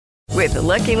With the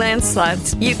Lucky Land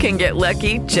Slots, you can get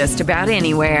lucky just about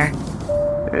anywhere.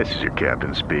 This is your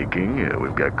captain speaking.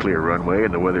 We've got clear runway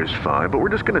and the weather's fine, but we're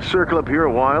just going to circle up here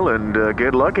a while and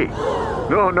get lucky.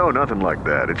 No, nothing like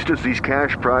that. It's just these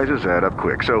cash prizes add up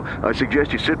quick. So I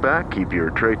suggest you sit back, keep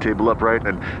your tray table upright,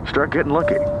 and start getting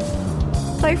lucky.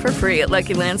 Play for free at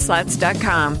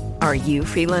LuckyLandSlots.com. Are you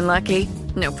feeling lucky?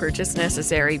 No purchase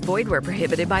necessary. Void where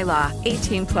prohibited by law.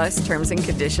 18 plus terms and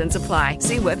conditions apply.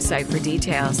 See website for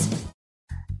details.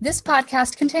 This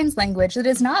podcast contains language that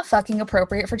is not fucking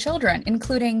appropriate for children,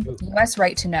 including U.S.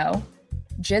 Right to Know,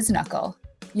 Jizz Knuckle,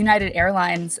 United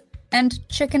Airlines, and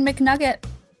Chicken McNugget.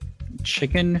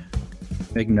 Chicken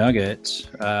McNugget.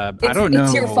 I don't know.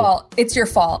 It's your fault. It's your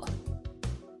fault.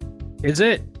 Is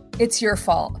it? It's your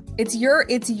fault. It's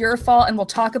your fault, and we'll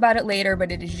talk about it later,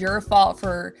 but it is your fault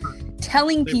for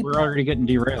telling people. We're already getting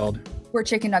derailed. Where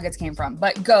chicken nuggets came from,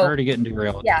 but go. We're already getting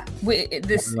derailed. Yeah,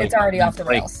 it's already off the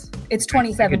rails. It's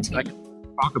 2017. I could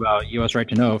talk about U.S. Right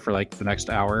to Know for like the next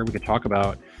hour. We could talk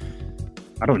about,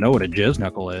 I don't know what a jizz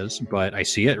knuckle is, but I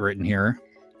see it written here.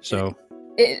 So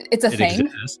it's a thing.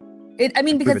 Exists.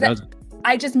 Because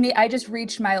I just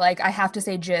reached my I have to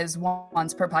say jizz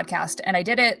once per podcast, and I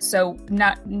did it. So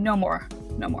no more.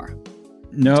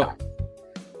 No,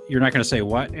 you're not going to say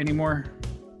what anymore?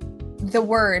 The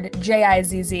word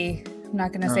Jizz. I'm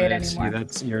not going to say it anymore.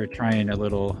 See, you're trying a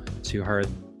little too hard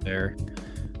there.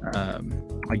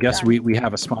 I guess we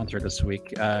have a sponsor this week.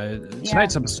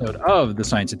 Tonight's episode of the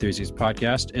Science Enthusiast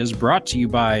Podcast is brought to you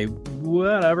by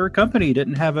whatever company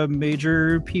didn't have a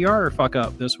major PR fuck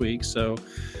up this week. So,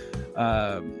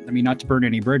 not to burn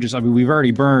any bridges. We've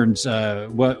already burned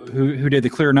who did the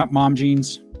clear nut mom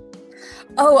jeans?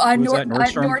 Oh,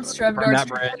 Nordstrom.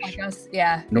 Nordstrom.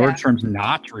 Yeah. Nordstrom's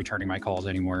not returning my calls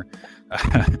anymore,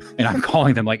 and I'm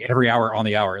calling them like every hour on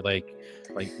the hour. Like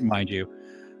mind you.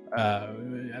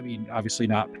 Obviously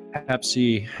not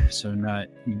Pepsi, so not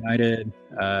United.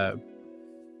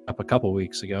 Up a couple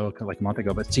weeks ago, like a month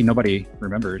ago, but see, nobody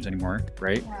remembers anymore,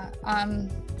 right?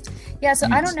 Yeah. So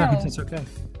I don't know. It's okay.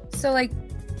 So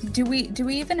do we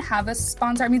even have a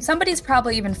sponsor? Somebody's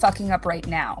probably even fucking up right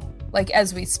now,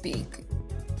 as we speak.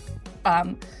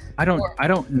 I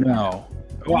don't know.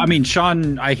 Well,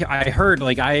 Sean, I heard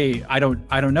I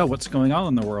don't know what's going on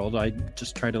in the world. I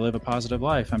just try to live a positive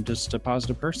life. I'm just a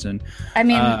positive person. I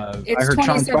heard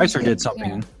Sean Spicer did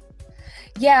something.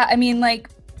 Yeah,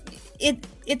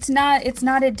 it's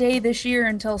not a day this year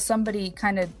until somebody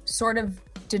kind of sort of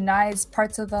denies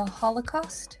parts of the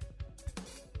Holocaust.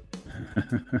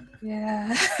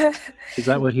 Yeah. Is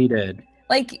that what he did?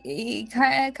 Kind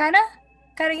of,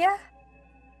 yeah,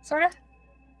 sort of.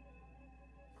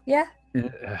 Yeah. He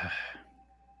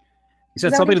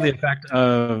said something to the effect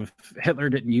of Hitler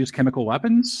didn't use chemical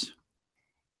weapons.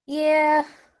 Yeah,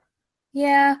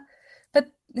 but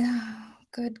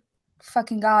good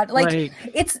fucking God,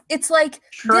 it's like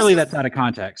surely that's out of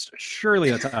context. Surely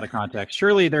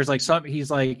there's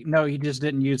he's no, he just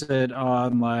didn't use it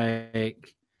on right.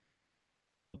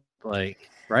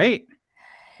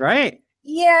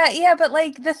 Yeah, but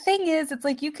the thing is, it's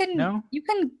you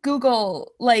can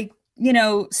Google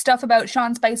stuff about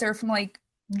Sean Spicer from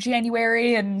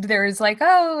January, and there's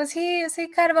is he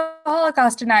kind of a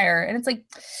Holocaust denier? And it's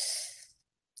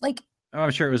oh, I'm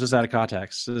sure it was just out of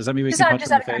context. Does that mean we can punch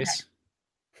him in the face?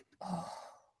 Oh,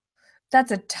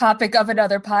 that's a topic of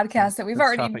another podcast that we've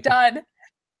already done.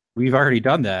 We've already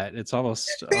done that. It's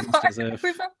almost as if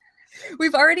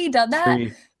we've already done that,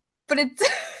 but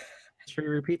history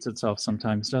repeats itself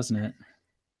sometimes, doesn't it?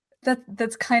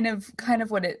 That's kind of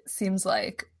what it seems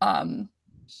like.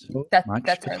 So that's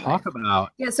to talk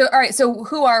about. Yeah. So all right. So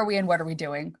who are we and what are we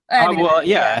doing? Hello,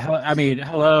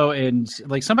 and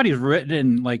somebody's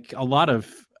written a lot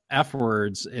of F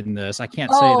words in this. I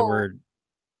can't say the word.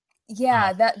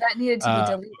 Yeah, that needed to be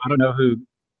deleted. I don't know who.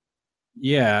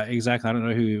 Yeah, exactly. I don't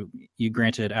know who you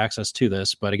granted access to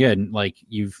this, but again,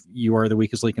 you are the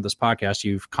weakest link in this podcast.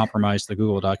 You've compromised the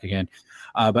Google Doc again.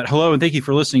 But hello, and thank you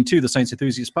for listening to the Science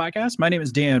Enthusiast Podcast. My name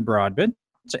is Dan Broadbent,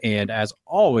 and as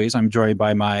always, I'm joined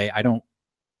by my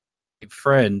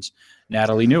friend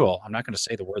Natalie Newell. I'm not going to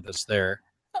say the word that's there.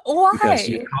 Why? Because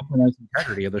you compromise the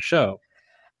integrity of the show.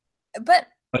 But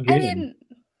again,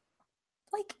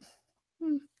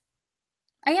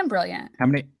 I am brilliant.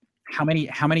 How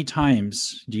many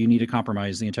times do you need to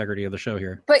compromise the integrity of the show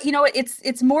here? But you know what?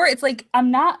 It's more. It's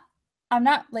I'm not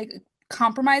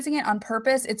compromising it on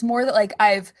purpose. It's more that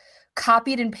I've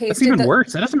copied and pasted. That's even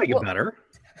worse. That doesn't make it better.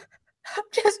 I'm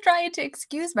just trying to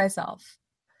excuse myself.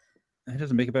 It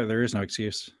doesn't make it better. There is no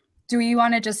excuse. Do you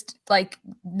want to just like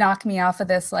knock me off of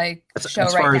this like show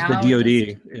as right far now? As the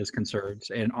DoD is concerned?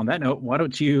 And on that note, why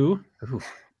don't you,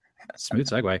 smooth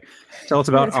segue, tell us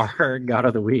about our God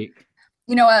of the Week?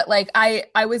 You know what? Like I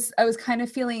was kind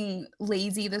of feeling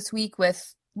lazy this week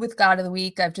with God of the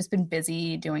Week. I've just been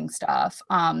busy doing stuff.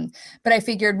 But I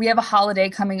figured we have a holiday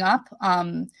coming up.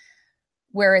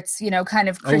 Where it's, you know, kind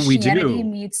of Christianity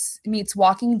meets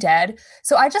Walking Dead.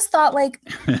 So I just thought, like,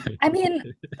 I mean,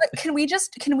 can we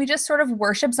just sort of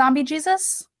worship zombie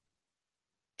Jesus?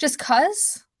 Just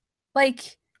cause?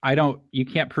 Like, you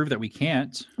can't prove that we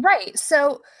can't. Right.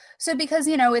 So because,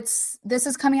 you know, this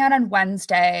is coming out on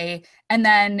Wednesday, and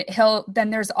then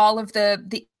there's all of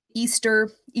the Easter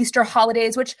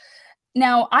holidays, which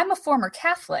now I'm a former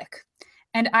Catholic.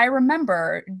 And I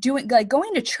remember going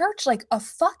to church like a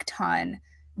fuck ton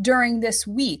during this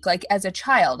week, like as a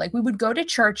child. Like we would go to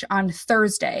church on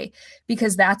Thursday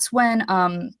because that's when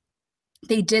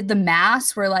they did the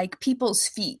mass where like people's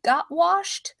feet got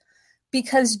washed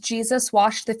because Jesus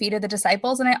washed the feet of the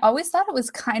disciples. And I always thought it was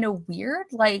kind of weird,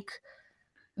 like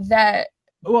that.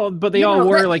 Well, but they all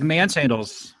wore like man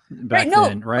sandals back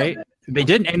then, right? They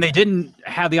didn't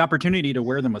have the opportunity to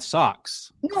wear them with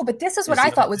socks. No, but this is what I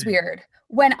thought was weird.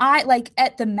 When I like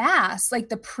at the mass, like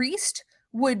the priest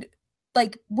would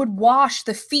wash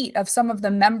the feet of some of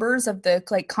the members of the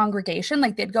like congregation.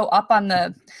 Like they'd go up on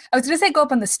the, I was going to say go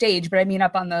up on the stage, but I mean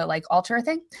up on the like altar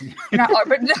thing. Why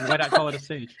not call it a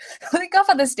stage? They go up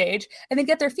on the stage and they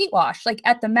get their feet washed like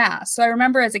at the mass. So I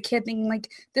remember as a kid thinking like,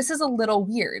 this is a little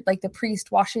weird, like the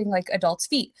priest washing like adults'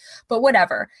 feet, but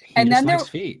whatever. And then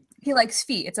he likes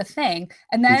feet. It's a thing.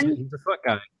 And then he's a foot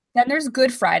guy. Then there's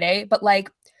Good Friday, but like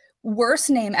worst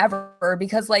name ever,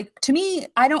 because like to me,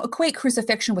 I don't equate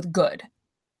crucifixion with good.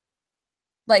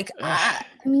 Like, I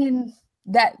mean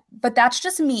but that's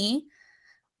just me.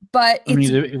 But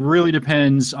it really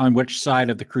depends on which side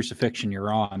of the crucifixion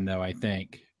you're on, though, I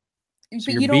think.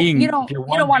 So you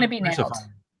don't want to be nailed.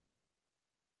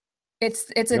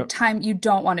 It's a time you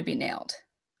don't want to be nailed.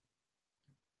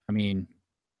 I mean,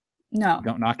 no.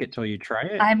 Don't knock it till you try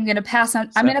it. I'm going to pass on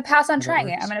trying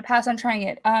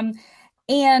it.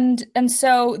 And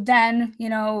so then, you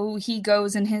know, he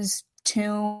goes in his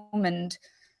tomb and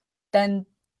then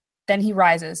he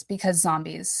rises because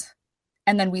zombies.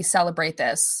 And then we celebrate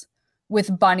this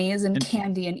with bunnies and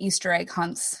candy and Easter egg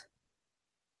hunts.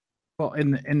 Well,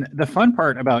 and the fun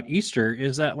part about Easter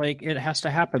is that like it has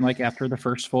to happen like after the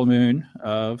first full moon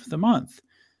of the month,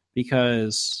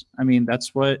 because I mean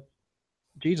that's what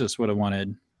Jesus would have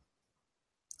wanted.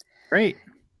 Right.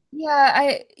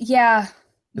 Yeah.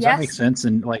 Does that make sense?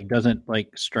 And like doesn't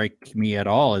like strike me at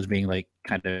all as being like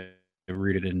kind of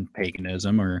rooted in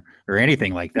paganism or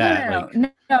anything like that.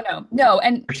 No.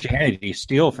 And Christianity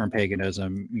steal from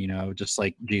paganism, you know, just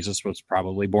like Jesus was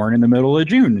probably born in the middle of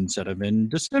June instead of in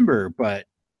December, but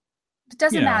it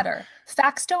doesn't matter.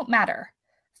 Facts don't matter.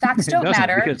 Facts don't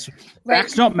matter.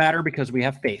 Facts don't matter because we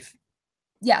have faith.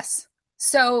 Yes.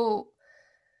 So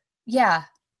yeah,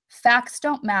 facts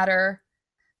don't matter.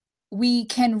 We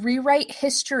can rewrite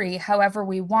history however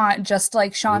we want, just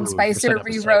like Sean Spicer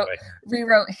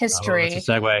rewrote history. That's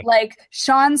a segue. Like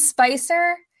Sean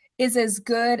Spicer is as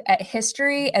good at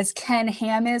history as Ken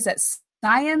Ham is at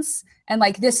science, and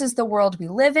like this is the world we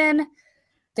live in.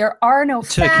 There are no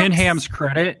facts. To Ken Ham's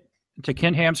credit,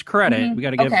 we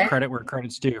got to give credit where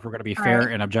credit's due. If we're going to be fair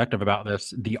and objective about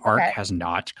this, the Ark has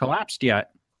not collapsed yet.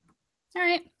 All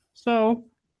right. So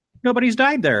nobody's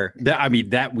died there.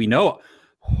 That we know.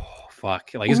 Oh,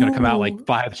 fuck. Like he's going to come out like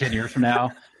 5-10 years from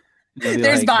now.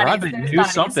 There's bodies. Do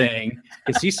something.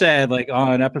 Because he said like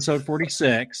on episode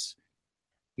 46,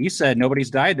 he said nobody's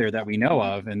died there that we know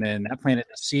of. And then that planted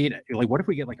a seed. Like, what if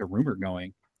we get like a rumor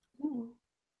going?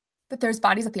 But there's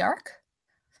bodies at the Ark?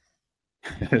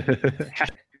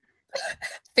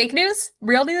 Fake news?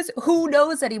 Real news? Who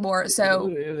knows anymore? So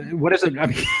what is it? I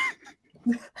mean,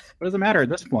 what does it matter at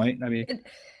this point? I mean,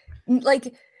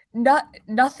 like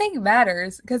nothing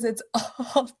matters because it's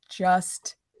all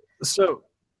just so.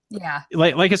 Yeah.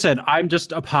 Like I said, I'm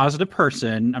just a positive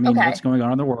person. I mean, what's going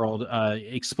on in the world?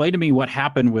 Explain to me what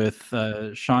happened with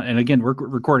Sean. And again, we're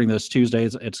recording this Tuesday.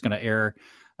 It's going to air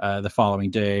the following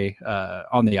day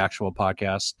on the actual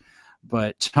podcast.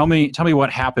 But tell me what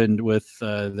happened with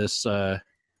this.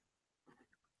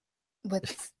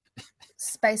 With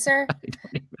Spicer?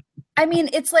 I mean,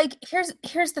 it's like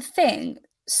here's the thing.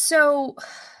 So,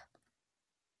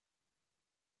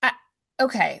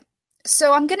 okay.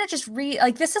 So I'm gonna just read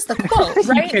like this is the quote,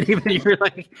 right? You're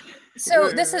like,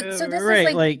 so this is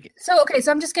right, like so okay.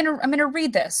 So I'm gonna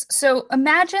read this. So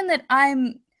imagine that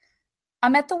I'm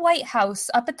I'm at the White House,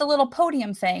 up at the little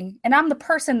podium thing, and I'm the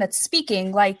person that's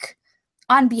speaking, like,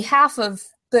 on behalf of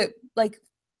the, like,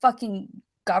 fucking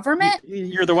government.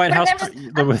 You're the White House,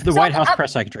 the White House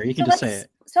press secretary. You can just say it.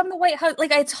 So I'm the White House.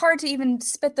 Like, it's hard to even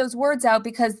spit those words out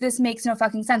because this makes no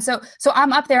fucking sense. So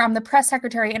I'm up there. I'm the press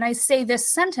secretary, and I say this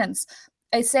sentence.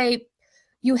 I say,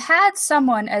 you had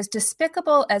someone as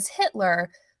despicable as Hitler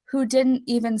who didn't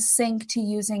even sink to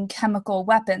using chemical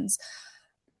weapons.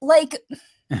 Like,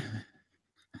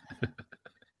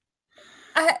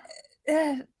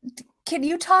 can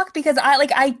you talk? Because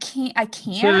I can't.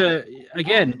 So,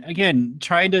 again,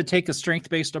 trying to take a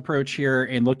strength-based approach here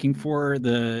and looking for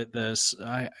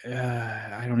I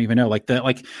don't even know,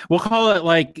 we'll call it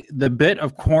like the bit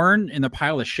of corn in the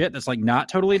pile of shit that's like not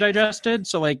totally digested.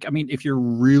 So like, I mean, if you're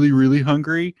really, really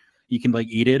hungry, you can like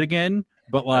eat it again,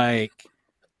 but like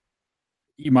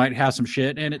you might have some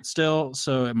shit in it still.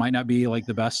 So it might not be like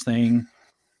the best thing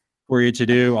for you to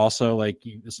do. Also, like,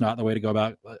 it's not the way to go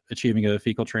about achieving a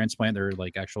fecal transplant. There are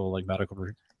like actual like medical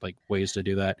like ways to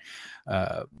do that.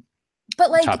 But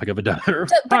like, topic of another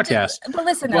podcast. But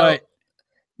listen, though,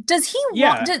 does he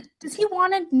want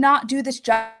to not do this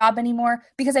job anymore?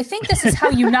 Because I think this is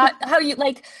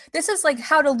this is like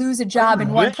how to lose a job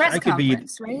in one press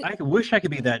conference, right? I wish I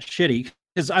could be that shitty.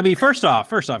 Because I mean, first off,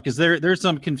 because there's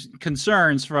some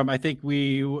concerns from, I think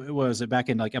was it back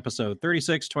in like episode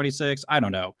 36, 26, I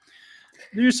don't know.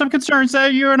 There's some concerns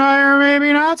that you and I are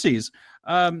maybe Nazis.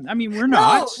 I mean, we're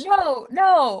not.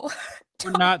 No.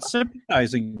 We're not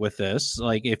sympathizing with this.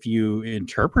 Like, if you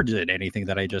interpreted anything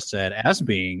that I just said as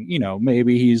being,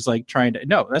 maybe he's like trying to.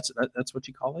 No, that's what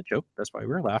you call a joke. That's why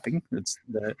we're laughing. It's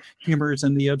the humor is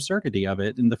in the absurdity of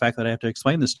it, and the fact that I have to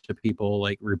explain this to people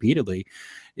like repeatedly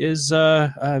is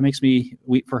makes me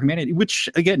weep for humanity. Which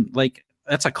again, like,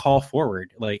 that's a call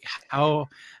forward. Like, how?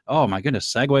 Oh my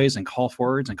goodness, segues and call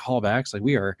forwards and callbacks. Like,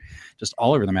 we are just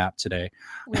all over the map today.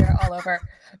 We are all over.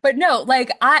 But no,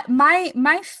 like,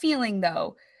 my feeling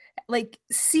though, like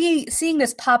seeing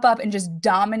this pop up and just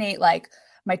dominate like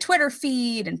my Twitter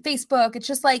feed and Facebook, it's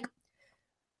just like,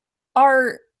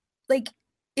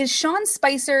 is Sean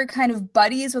Spicer kind of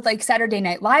buddies with like Saturday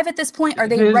Night Live at this point? Are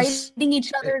they writing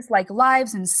each other's like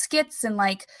lives and skits, and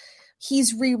like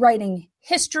he's rewriting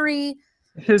history?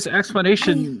 His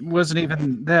explanation wasn't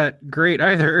even that great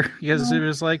either, because it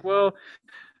was like, well,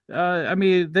 I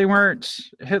mean, they weren't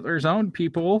Hitler's own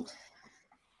people.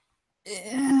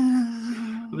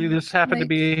 They just happened to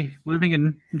be living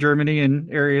in Germany in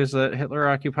areas that Hitler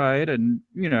occupied, and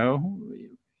yeah.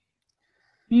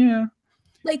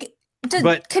 Like,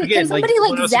 can somebody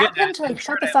like zap him to like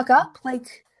shut the fuck up?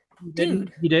 Like,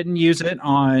 dude, he didn't use it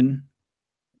on.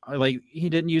 Like, he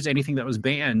didn't use anything that was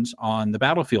banned on the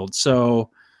battlefield. So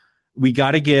we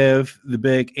got to give the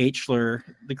big H'ler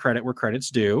the credit where credit's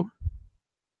due.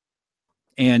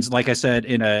 And like I said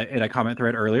in a comment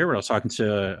thread earlier, where I was talking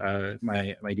to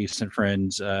my decent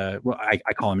friends, well, I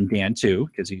call him Dan too,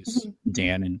 because he's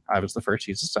Dan and I was the first,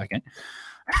 he's the second.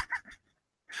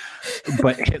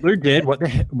 But Hitler did what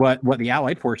the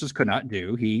Allied forces could not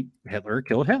do. Hitler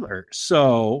killed Hitler.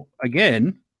 So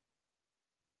again,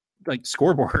 like,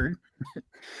 scoreboard.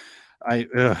 I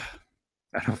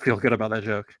don't feel good about that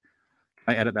joke.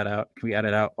 Can I edit that out? Can we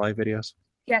edit out live videos?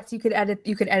 Yes, you could edit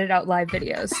out live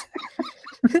videos.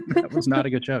 That was not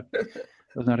a good joke. But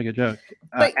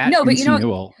but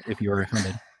Newell, if you were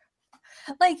offended.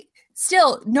 Like,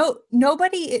 still,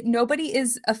 nobody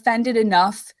is offended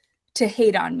enough to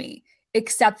hate on me,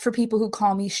 except for people who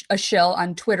call me a shill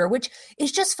on Twitter, which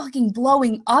is just fucking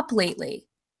blowing up lately.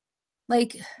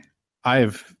 Like,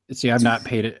 I've not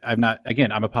paid it. I'm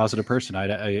a positive person.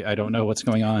 I don't know what's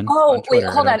going on. Oh, on Twitter.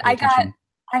 Wait, hold on. I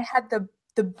had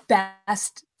the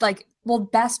best,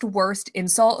 best worst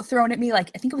insult thrown at me. Like,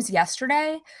 I think it was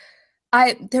yesterday.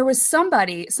 There was some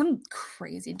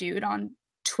crazy dude on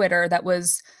Twitter that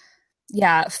was,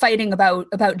 fighting about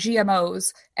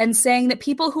GMOs and saying that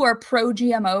people who are pro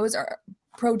GMO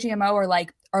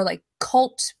are like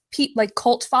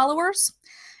cult followers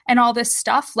and all this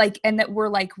stuff, like, and that we're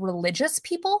like religious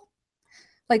people,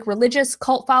 like religious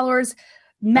cult followers.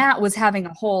 Matt was having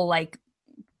a whole like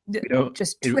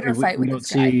just Twitter fight with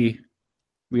this guy.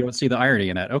 We don't see the irony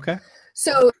in that. Okay.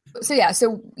 So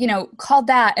called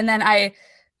that, and then I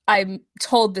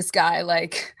told this guy,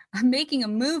 like, I'm making a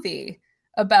movie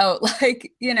about, like,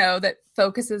 that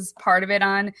focuses part of it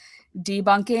on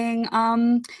debunking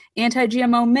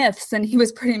anti-GMO myths, and he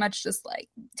was pretty much just like,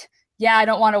 yeah, I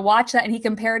don't want to watch that. And he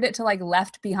compared it to like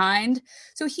Left Behind.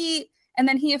 So he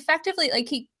effectively, like,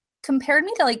 he compared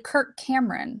me to like Kirk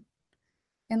Cameron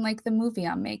in like the movie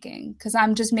I'm making, because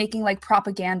I'm just making like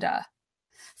propaganda.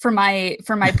 for my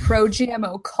pro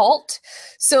GMO cult.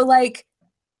 So like,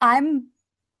 I'm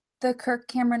the Kirk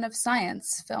Cameron of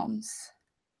science films.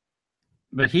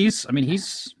 But he's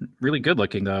really good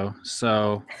looking though.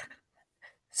 So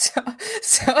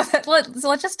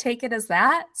let's just take it as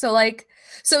that.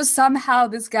 So somehow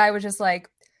this guy was just like,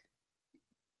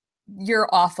 you're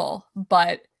awful,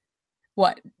 but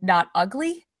what, not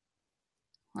ugly?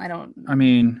 I don't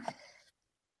know.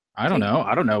 I don't know.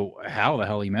 I don't know how the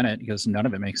hell he meant it because none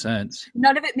of it makes sense.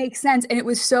 None of it makes sense. And it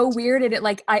was so weird. And it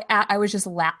like, I was just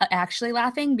actually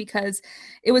laughing because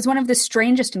it was one of the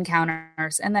strangest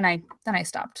encounters. And then I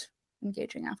stopped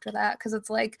engaging after that. Cause it's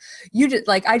like,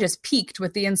 I just peaked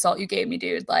with the insult you gave me,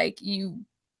 dude. Like we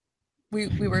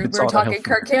were talking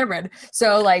Kirk Cameron.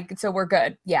 So we're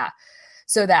good. Yeah.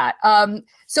 So that,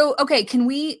 okay. Can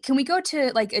we go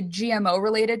to like a GMO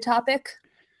related topic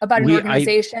about an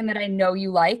organization that I know you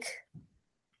like?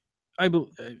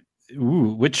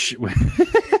 Which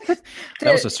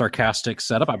that was a sarcastic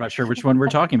setup. I'm not sure which one we're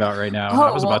talking about right now. I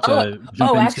was about to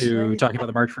jump into talking about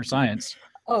the March for Science.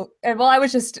 Oh, well, I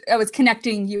was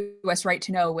connecting U.S. Right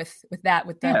to Know with the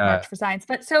March for Science.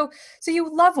 But so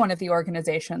you love one of the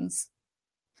organizations.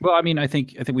 Well, I mean, I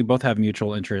think we both have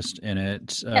mutual interest in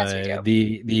it. Yes,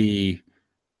 we do.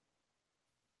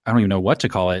 I don't even know what to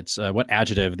call it. What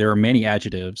adjective? There are many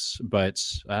adjectives, but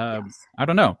yes. I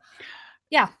don't know.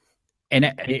 Yeah. And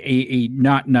a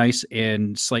not nice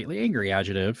and slightly angry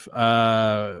adjective.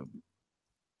 Hard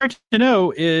to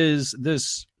know is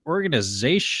this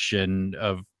organization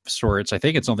of sorts. I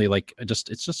think it's only like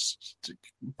it's just a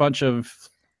bunch of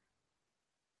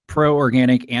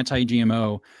pro-organic,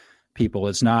 anti-GMO people.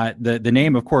 It's not the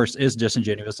name, of course, is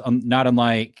disingenuous. Not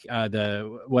unlike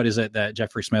what is it that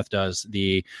Jeffrey Smith does?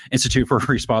 The Institute for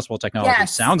Responsible Technology.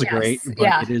 Yes, sounds great,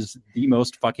 but it is the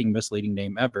most fucking misleading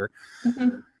name ever.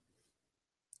 Mm-hmm.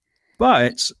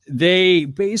 But they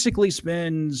basically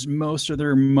spend most of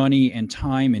their money and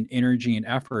time and energy and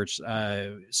efforts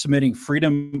submitting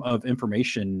Freedom of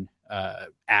Information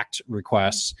Act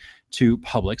requests to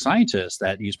public scientists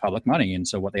that use public money. And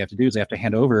so what they have to do is they have to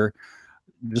hand over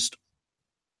just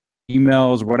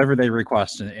emails, whatever they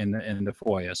request in the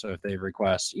FOIA. So if they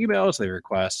request emails, they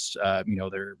request, I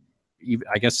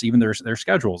guess even their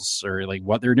schedules or like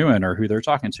what they're doing or who they're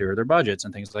talking to or their budgets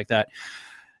and things like that.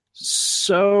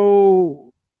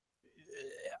 So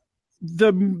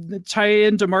the tie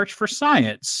into March for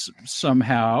Science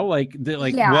somehow,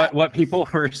 what people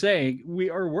were saying, we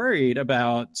are worried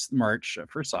about March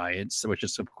for Science, which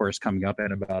is of course coming up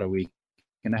in about a week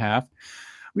and a half.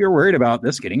 We are worried about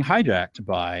this getting hijacked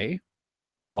by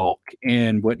Bulk.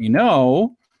 And what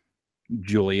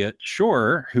Juliet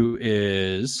Shore, who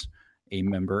is a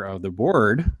member of the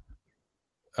board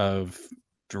of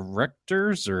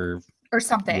directors or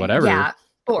something, whatever,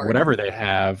 board. Whatever they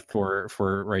have for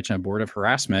Right to Know Board of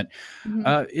Harassment,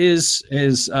 mm-hmm.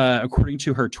 is according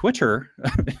to her Twitter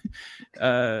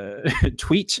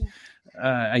tweet.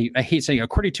 I hate saying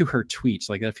according to her tweets,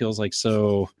 like that feels like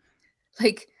so.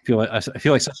 Like I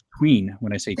feel like such a queen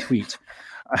when I say tweet.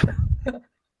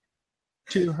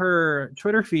 To her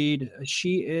Twitter feed,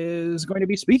 she is going to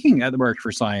be speaking at the March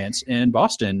for Science in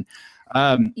Boston.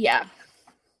 Yeah.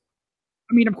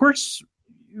 I mean, of course,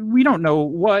 we don't know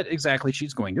what exactly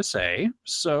she's going to say.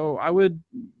 So I would,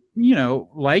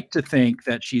 like to think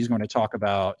that she's going to talk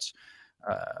about,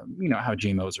 how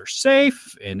GMOs are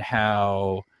safe and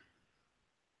how,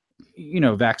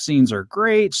 vaccines are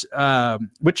great,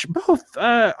 which both,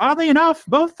 oddly enough,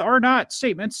 both are not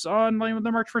statements on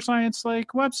the March for Science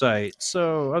website.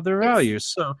 So of their values.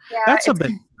 So that's a bit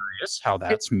curious how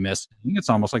that's missing. It's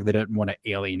almost like they didn't want to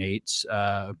alienate,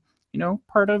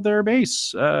 part of their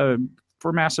base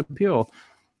for mass appeal.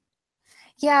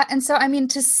 Yeah, and so I mean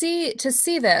to see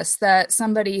this, that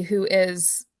somebody who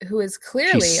is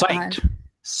clearly psyched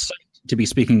to be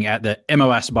speaking at the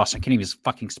MOS Boston. I can't even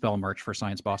fucking spell March for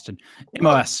Science Boston.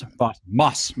 MOS Boston,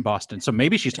 Moss Boston. So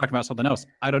maybe she's talking about something else.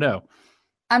 I don't know.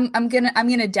 I'm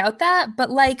gonna doubt that,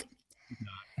 but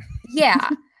yeah.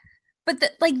 But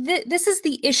this is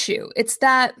the issue. It's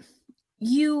that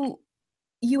you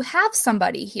have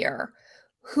somebody here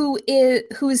who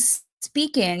is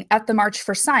speaking at the March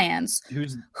for Science,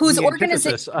 whose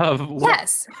organization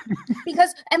yes,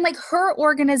 because her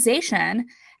organization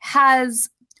has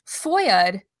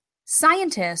FOIA'd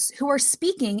scientists who are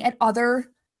speaking at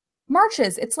other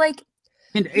marches. It's like,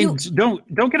 and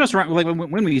don't get us wrong. Like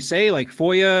when we say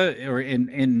FOIA or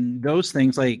in those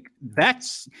things,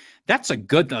 that's a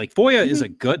good thing. FOIA is a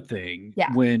good thing.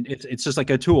 Yeah. When it's just like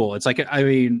a tool. It's like,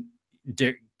 can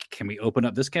we open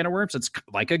up this can of worms? It's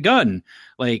like a gun.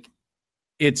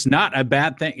 It's not a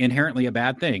bad thing, inherently a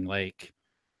bad thing.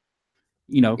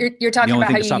 you're talking the only about thing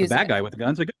how to you stop a use bad it. guy with a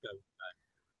gun is a good guy,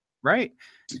 right?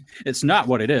 It's not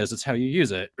what it is; it's how you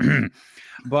use it.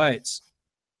 but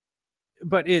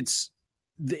it's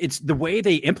the way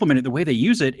they implement it, the way they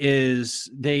use it is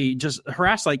they just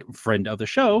harass, like friend of the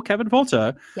show, Kevin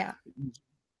Volta,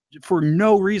 for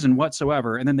no reason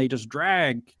whatsoever, and then they just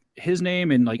drag his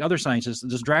name and like other scientists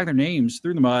just drag their names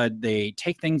through the mud. They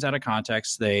take things out of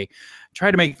context. They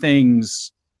try to make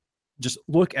things just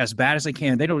look as bad as they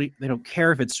can. They don't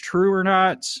care if it's true or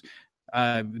not.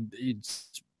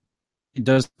 It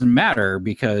doesn't matter,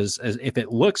 because if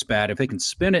it looks bad, if they can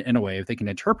spin it in a way, if they can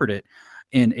interpret it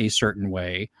in a certain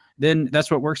way, then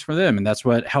that's what works for them, and that's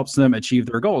what helps them achieve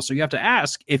their goals. So you have to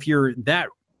ask, if you're that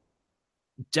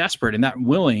desperate and that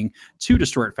willing to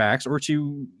distort facts, or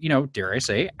to, dare I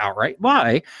say, outright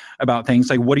lie about things,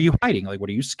 like, what are you hiding? Like, what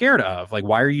are you scared of? Like,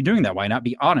 why are you doing that? Why not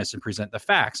be honest and present the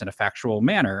facts in a factual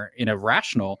manner, in a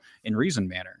rational and reasoned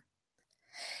manner?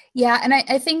 Yeah. And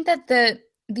I think that the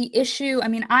issue,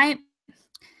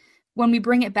 when we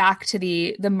bring it back to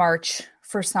the March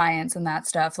for Science and that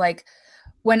stuff, like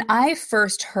when I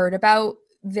first heard about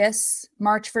this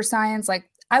March for Science, like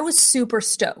I was super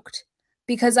stoked,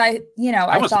 because I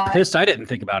was pissed I didn't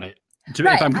think about it.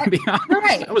 Right, if I'm going to be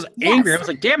honest, I was angry. I was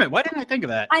like, damn it, why didn't I think of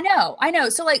that? I know.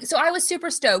 So I was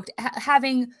super stoked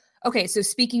so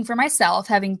speaking for myself,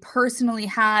 having personally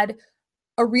had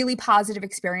a really positive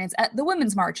experience at the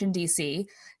Women's March in DC,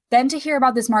 then to hear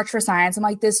about this March for Science, I'm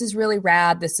like, this is really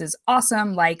rad. This is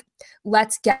awesome. Like,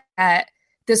 let's get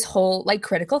this whole like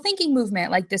critical thinking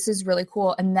movement. Like, this is really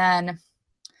cool. And then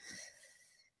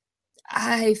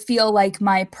I feel like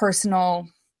my personal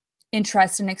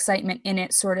interest and excitement in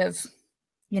it sort of,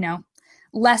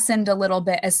 lessened a little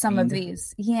bit as some of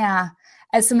these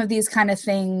kind of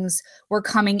things were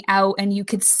coming out, and you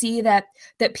could see that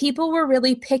people were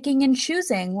really picking and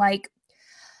choosing, like,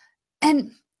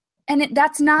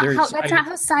 that's not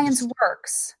how science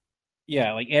works.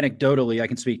 Yeah, like anecdotally, I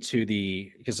can speak to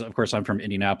because of course I'm from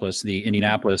Indianapolis, the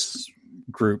Indianapolis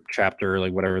group chapter,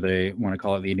 like whatever they want to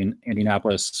call it, the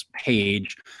Indianapolis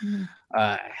page,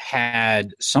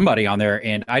 had somebody on there,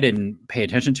 and I didn't pay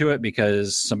attention to it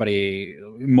because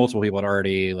multiple people had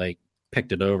already like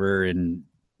picked it over and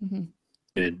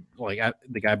did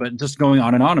the guy, but just going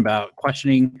on and on about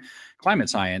questioning climate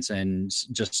science and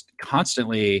just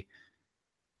constantly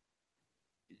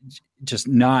just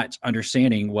not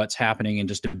understanding what's happening and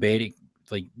just debating,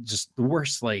 like just the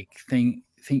worst thing.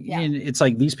 And it's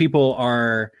like, these people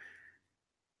are,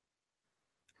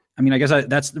 I guess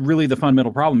that's really the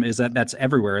fundamental problem, is that's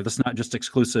everywhere. That's not just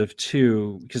exclusive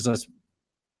to, because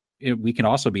we can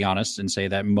also be honest and say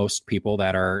that most people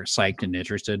that are psyched and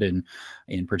interested in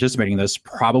participating in this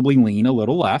probably lean a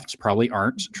little left, probably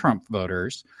aren't Trump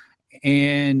voters,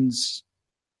 and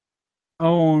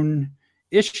own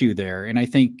issue there. And I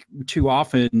think too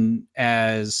often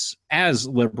as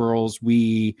liberals,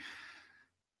 we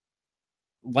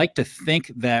like to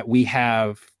think that we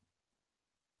have a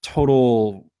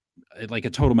total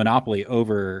monopoly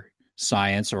over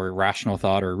science or rational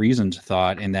thought or reasoned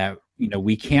thought, and that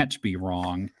we can't be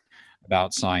wrong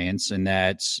about science, and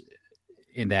that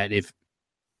if,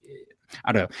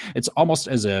 I don't know, it's almost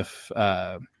as if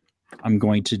I'm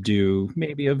going to do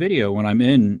maybe a video when I'm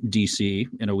in DC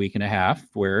in a week and a half,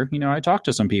 where I talk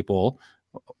to some people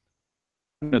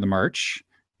under the march,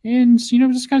 and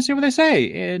just kind of see what they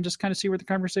say, and just kind of see where the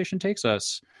conversation takes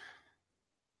us.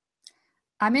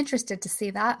 I'm interested to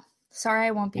see that. Sorry,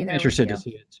 I won't be there. I'm interested to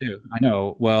see it too. I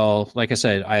know. Well, like I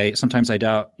said, sometimes I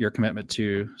doubt your commitment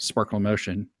to Sparkle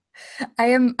Motion. I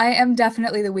am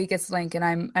definitely the weakest link,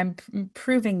 and I'm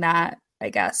proving that, I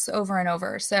guess, over and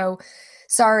over. So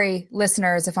sorry,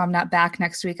 listeners, if I'm not back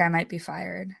next week, I might be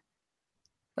fired.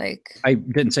 Like, I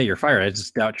didn't say you're fired. I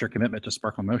just doubt your commitment to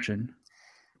Sparkle Motion.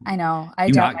 I know. I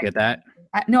do not get that.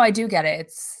 No, I do get it.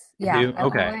 It's yeah.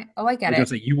 Okay. I get it.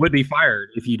 Say, you would be fired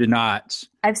if you did not.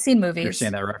 I've seen movies.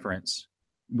 Understand that reference.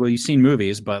 Well, you've seen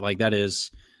movies, but like that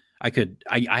is, I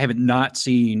haven't not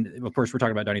seen. Of course, we're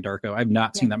talking about Donnie Darko. I've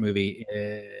not seen that movie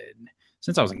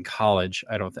since I was in college.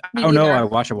 I don't know. I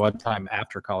watched it one time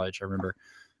after college. I remember.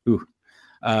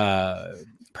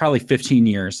 Probably 15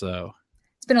 years though.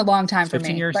 It's been a long time for me.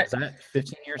 15 years? Is that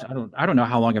 15 years? I don't know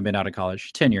how long I've been out of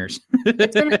college. 10 years.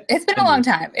 It's been a long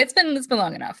time. It's been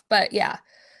long enough. But yeah.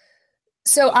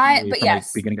 So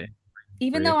yes.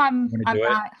 Even though I'm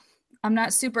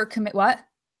not super commit. What?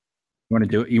 You want to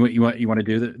do it? You want to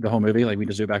do the whole movie? Like we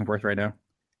just do it back and forth right now?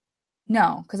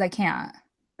 No, because I can't.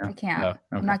 No? I can't. Oh, okay.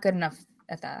 I'm not good enough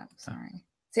at that. Sorry.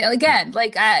 See, again,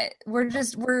 like we're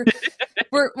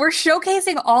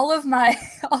showcasing all of my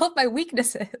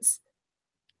weaknesses.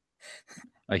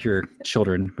 I hear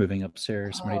children moving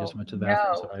upstairs. Somebody just went to the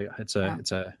bathroom. So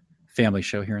it's a family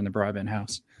show here in the Broadbent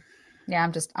house. Yeah,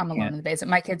 I'm alone in the basement.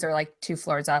 My kids are like 2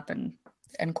 floors up and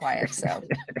quiet. So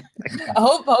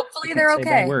hopefully they're okay. Say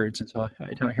bad words until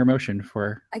I don't hear motion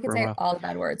for. I can say all the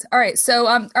bad words. All right. So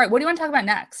all right. What do you want to talk about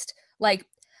next? Like,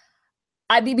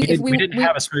 we didn't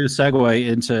have a smooth segue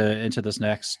into this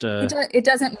next. It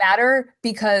doesn't matter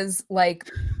because like,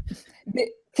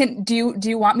 do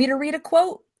you want me to read a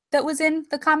quote that was in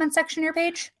the comment section of your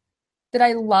page that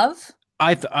I love?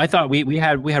 I thought we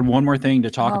had one more thing to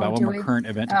talk about, one more current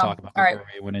event to talk about before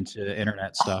we went into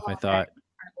internet stuff. I thought.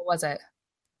 What was it?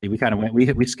 We kind of went.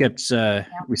 We skipped.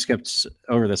 We skipped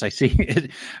over this. I see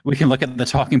it. We can look at the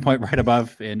talking point right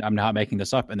above, and I'm not making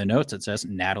this up. In the notes, it says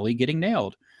Natalie getting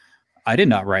nailed. I did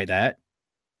not write that.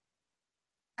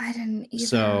 I didn't either.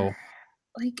 So,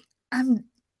 like,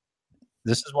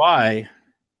 This is why.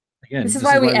 Again, this is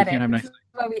why we edit. This is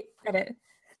why we edit.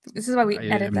 This is why we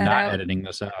edit that out. I'm not editing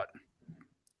this out.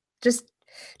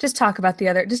 Just talk about the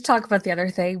other. Just talk about the other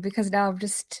thing because now I'm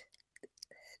just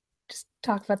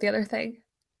talk about the other thing.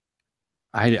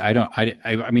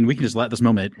 I mean, we can just let this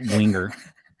moment linger.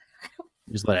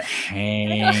 Just let it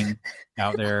hang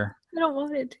out there. I don't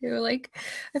want it to. Like,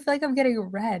 I feel like I'm getting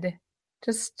red.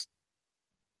 Just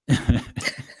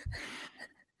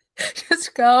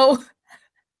go.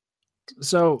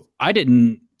 So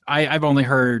I've only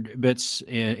heard bits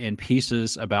and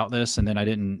pieces about this, and then I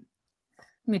didn't.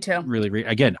 Me too. Really read.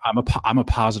 Again, I'm a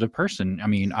positive person. I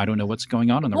mean, I don't know what's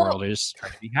going on in the world. I just try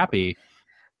to be happy.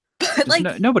 But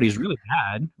like, nobody's really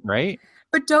bad, right?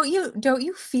 But don't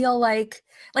you feel like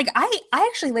I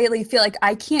actually lately feel like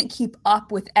I can't keep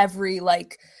up with every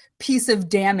like piece of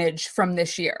damage from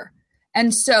this year.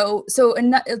 And so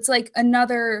it's like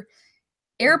another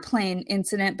airplane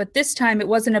incident, but this time it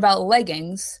wasn't about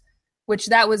leggings, which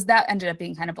that ended up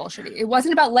being kind of bullshitty. It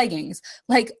wasn't about leggings,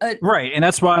 right. And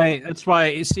that's why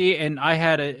you see, and I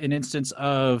had an instance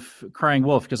of crying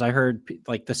wolf because I heard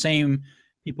like the same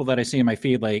people that I see in my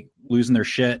feed, like losing their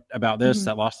shit about this,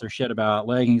 that lost their shit about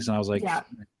leggings. And I was like,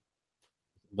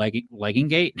 legging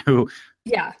gate? Who?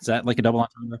 Yeah. Is that like a double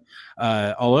entendre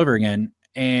all over again?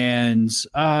 And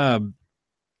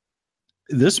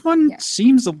this one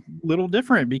seems a little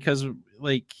different because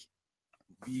like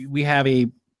we have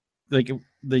the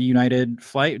United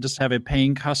flight just have a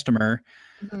paying customer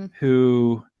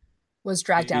who was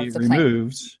dragged out of the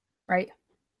removed, plane.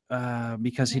 Right.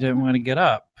 Because he didn't want to get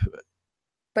up.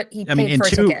 But he paid for a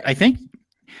ticket. I think,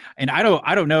 and I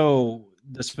don't know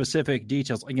the specific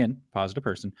details. Again, positive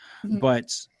person,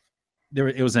 but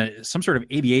it was some sort of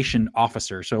aviation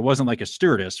officer, so it wasn't like a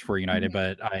stewardess for United,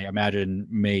 but I imagine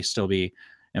may still be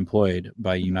employed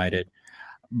by United.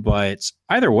 But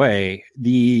either way,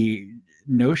 the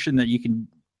notion that you can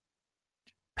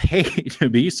pay to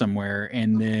be somewhere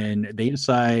and then they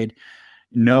decide,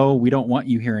 no, we don't want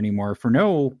you here anymore for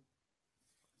no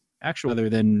actual other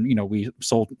than we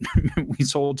sold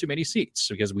too many seats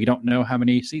because we don't know how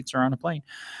many seats are on a plane,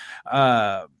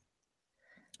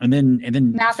 and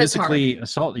then math physically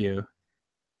assault you.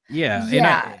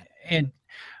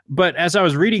 But as I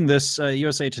was reading this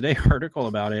USA Today article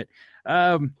about it,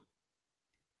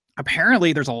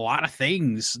 apparently there's a lot of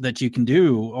things that you can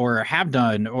do or have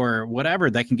done or whatever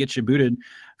that can get you booted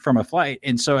from a flight.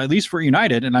 And so at least for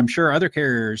United, and I'm sure other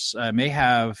carriers may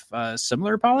have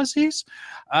similar policies.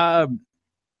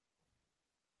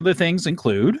 The things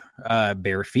include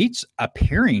bare feet,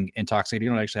 appearing intoxicated. You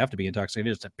don't actually have to be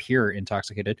intoxicated, just appear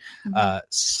intoxicated,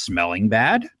 smelling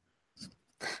bad.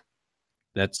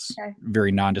 That's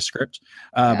very nondescript.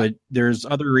 But there's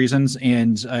other reasons.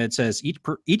 And it says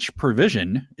each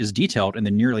provision is detailed in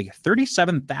the nearly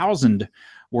 37,000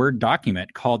 word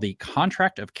document called the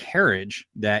Contract of Carriage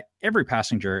that every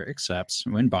passenger accepts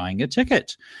when buying a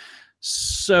ticket.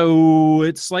 So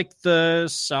it's like the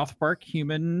South Park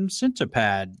human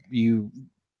centipede. You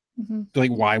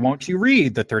like, why won't you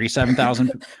read the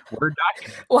 37,000 word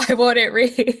document? Why won't it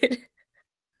read?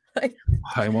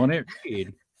 Why won't it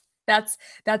read?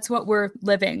 That's what we're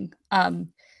living.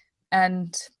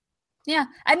 And yeah,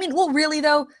 I mean, well, really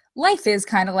though, life is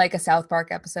kind of like a South Park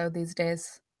episode these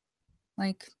days.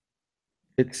 Like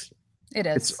it is.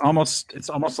 It's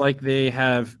almost like they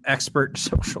have expert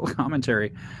social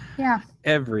commentary. Yeah.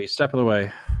 Every step of the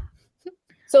way.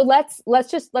 So let's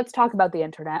talk about the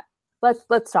internet.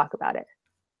 Let's talk about it.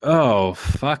 Oh,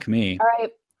 fuck me. All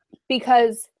right.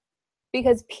 Because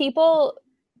people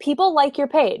like your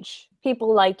page.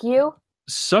 People like you.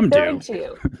 Some They're do. Into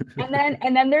you.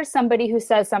 And then there's somebody who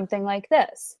says something like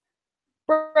this.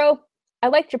 Bro, I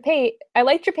liked your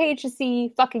page to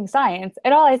see fucking science,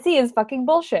 and all I see is fucking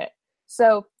bullshit.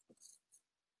 So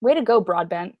Way to go,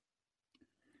 Broadbent.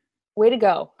 Way to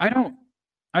go. I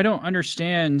don't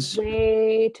understand.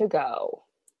 Way to go.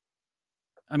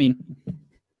 I mean,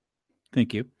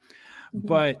 thank you.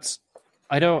 But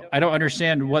I don't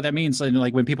understand what that means.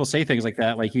 Like when people say things like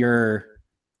that, like you're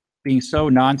being so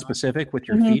non-specific with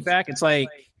your feedback. It's like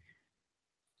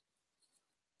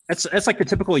it's like the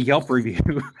typical Yelp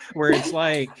review where it's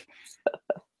like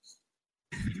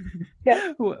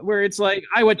where it's like,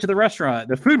 I went to the restaurant,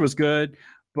 the food was good,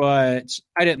 but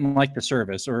I didn't like the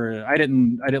service, or I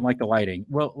didn't like the lighting.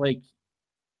 Well, like,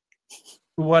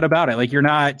 what about it? Like,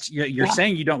 you're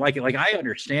saying you don't like it. Like, I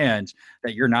understand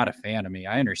that you're not a fan of me.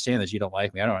 I understand that you don't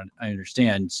like me. I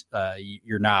understand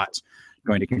you're not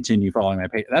going to continue following my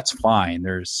page. That's fine.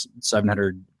 There's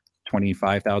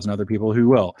 725,000 other people who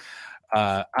will.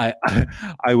 I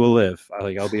will live.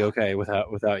 I'll be okay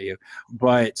without you.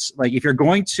 But like, if you're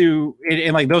going to,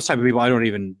 and like those type of people, I don't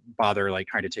even bother like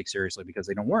trying to take seriously, because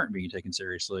they weren't being taken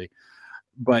seriously.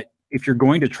 But if you're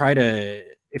going to try to,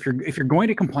 if you're going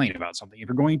to complain about something, if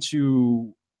you're going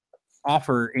to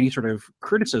offer any sort of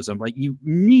criticism, like, you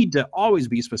need to always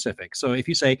be specific. So if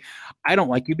you say, I don't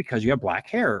like you because you have black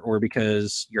hair, or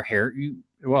because your hair,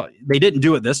 well, they didn't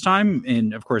do it this time.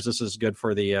 And of course, this is good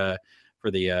for the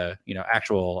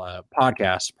actual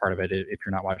podcast part of it, if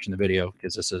you're not watching the video,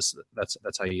 because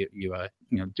that's how you do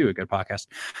a good podcast.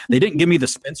 They didn't give me the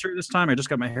Spencer this time. I just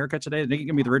got my haircut today. They didn't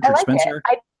give me the Richard Spencer.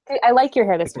 I like your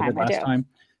hair this time. I do. Time.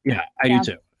 Yeah, I do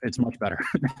too. It's much better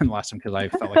than last time, because I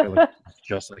felt like I looked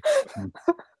just like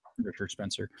Richard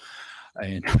Spencer.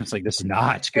 And it's like, this is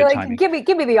not good timing. Give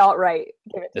me the alt-right.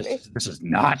 Give it to me. This is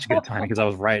not good timing, because I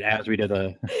was right as we did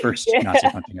the first Nazi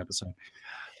punching episode.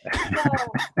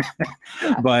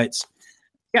 But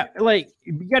yeah, like,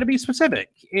 you got to be specific,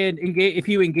 and if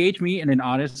you engage me in an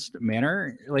honest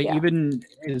manner, like even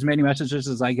as many messages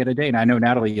as I get a day, and I know,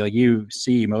 Natalie, like, you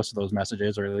see most of those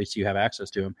messages, or at least you have access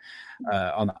to them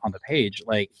on the page.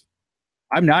 Like,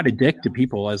 I'm not a dick to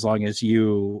people as long as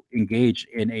you engage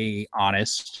in a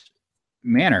honest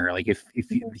manner. Like, if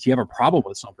you have a problem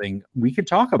with something, we could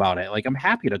talk about it. Like, I'm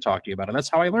happy to talk to you about it. That's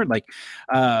how I learned. Like,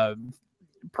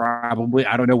 probably,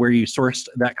 I don't know where you sourced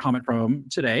that comment from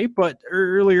today, but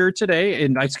earlier today,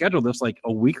 and I scheduled this like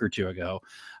a week or two ago,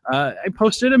 I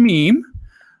posted a meme,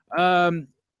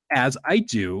 as I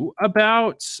do,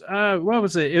 about what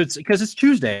was it? It's because it's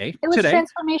Tuesday. It was today.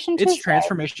 Transformation Tuesday. It's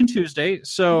Transformation Tuesday.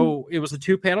 So it was a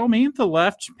 2-panel meme. The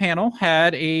left panel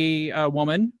had a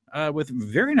woman with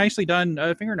very nicely done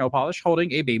fingernail polish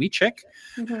holding a baby chick,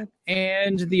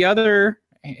 and the other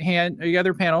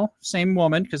panel, same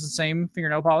woman, because it's the same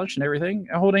fingernail polish and everything,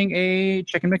 holding a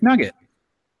chicken McNugget.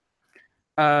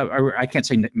 I can't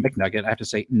say McNugget, I have to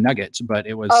say nuggets, but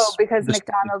it was because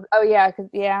McDonald's.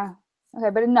 Okay,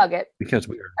 but a nugget, because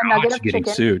we are not getting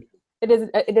chicken. sued. It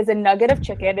is a nugget of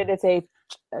chicken. It is a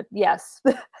yes.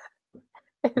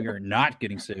 We are not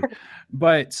getting sued.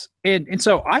 But and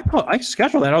so I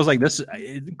scheduled that. I was like, this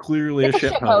is clearly a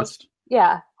shit post.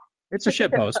 Yeah. It's a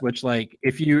shit post, which, like,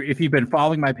 if you've been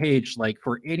following my page, like,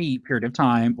 for any period of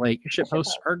time, like, shit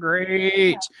posts are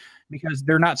great, because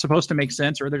they're not supposed to make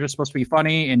sense, or they're just supposed to be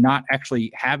funny and not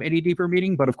actually have any deeper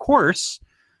meaning. But of course,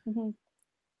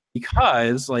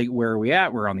 because, like, where are we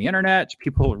at? We're on the internet.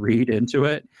 People read into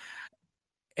it.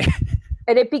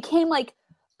 And it became like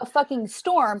a fucking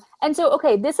storm. And so,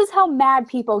 okay, this is how mad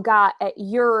people got at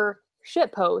your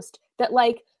shit post, that,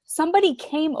 like, somebody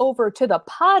came over to the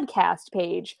podcast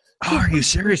page. Oh, are you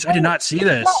serious? I did not see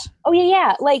this. Oh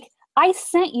yeah. Like, I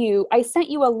sent you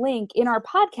a link in our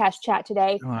podcast chat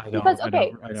today. No, I don't. Because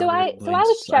so I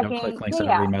was checking. I don't click links. I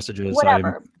don't read messages.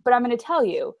 Whatever. But I'm going to tell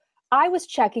you, I was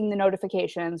checking the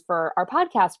notifications for our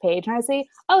podcast page, and I see,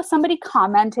 somebody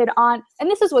commented on, and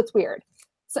this is what's weird.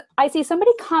 So I see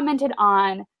somebody commented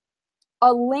on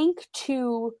a link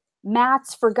to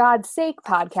Matt's For God's Sake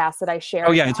podcast that I shared.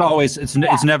 Oh yeah, it's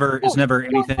never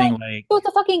anything like. So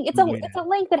it's a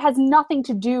link that has nothing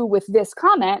to do with this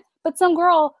comment, but some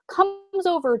girl comes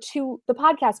over to the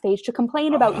podcast page to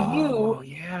complain about you. Oh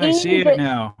yeah, I see it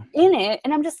now. In it,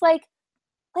 and I'm just like,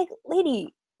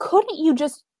 lady, couldn't you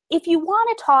just, if you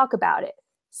want to talk about it,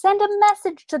 send a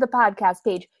message to the podcast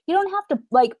page. You don't have to,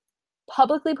 like,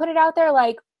 publicly put it out there,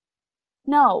 like,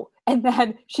 no. And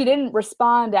then she didn't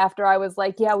respond after I was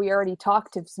like, yeah, we already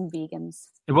talked to some vegans.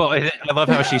 Well, I love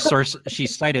how she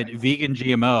cited Vegan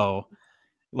GMO,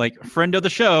 like, friend of the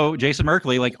show, Jason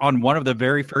Merkley, like, on one of the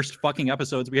very first fucking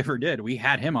episodes we ever did. We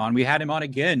had him on. We had him on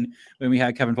again when we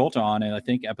had Kevin Volta on, and I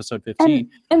think episode 15.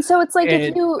 And so it's like,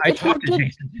 I talked to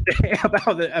Jason today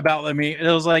about the meme, and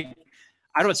it was like,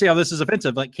 I don't see how this is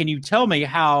offensive. Like, can you tell me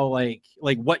how, like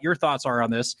what your thoughts are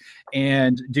on this,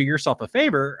 and do yourself a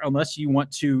favor, unless you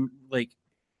want to like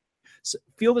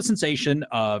feel the sensation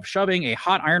of shoving a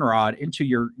hot iron rod into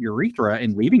your urethra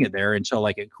and leaving it there until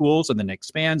like it cools and then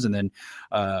expands and then,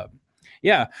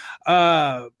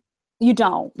 you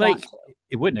don't like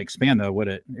it wouldn't expand though, would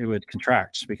it? It would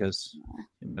contract because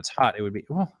if it's hot. It would be.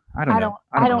 Well, I don't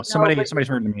know. Somebody's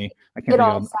heard to me. I can't.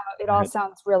 It all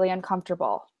sounds really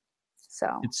uncomfortable.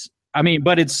 So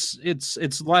but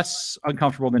it's less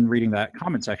uncomfortable than reading that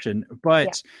comment section.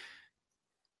 But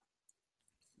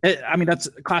that's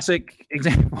a classic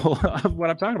example of what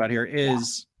I'm talking about here.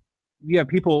 Is you have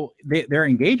people they're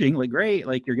engaging, like, great,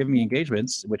 like you're giving me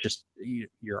engagements, which is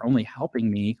you're only helping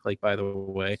me, like, by the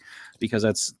way, because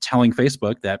that's telling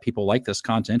Facebook that people like this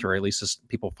content, or at least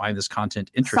people find this content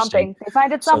interesting. They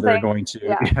find it something. So they're going to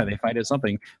they find it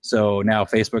something. So now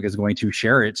Facebook is going to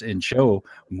share it and show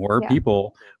more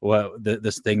people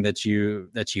this thing that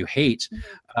you hate.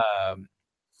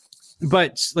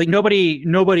 But like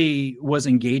nobody was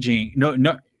engaging.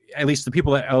 No. At least the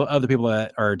people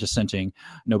that are dissenting,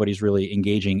 nobody's really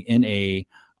engaging in a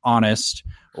honest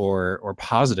or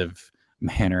positive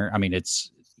manner. I mean,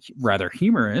 it's rather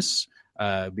humorous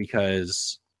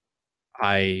because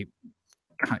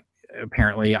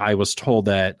apparently I was told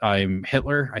that I'm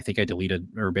Hitler. I think I deleted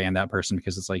or banned that person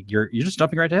because it's like you're just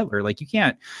jumping right to Hitler. Like you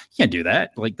can't do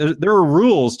that. Like there are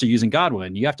rules to using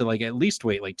Godwin. You have to like at least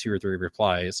wait like 2 or 3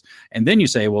 replies, and then you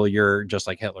say, well, you're just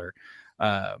like Hitler.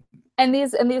 And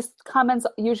these comments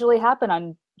usually happen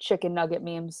on chicken nugget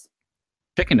memes.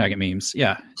 Chicken nugget memes,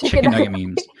 yeah. Chicken nugget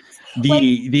memes. The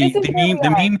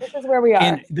meme. This is where we are.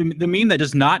 And the meme that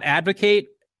does not advocate,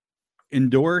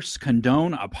 endorse,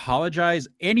 condone, apologize,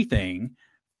 anything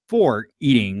for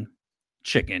eating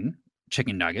chicken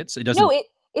nuggets. It doesn't. No,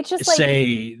 it's just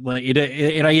say like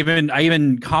it. I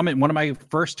even comment. One of my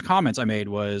first comments I made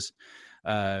was,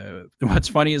 what's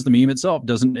funny is the meme itself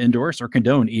doesn't endorse or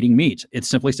condone eating meat. It's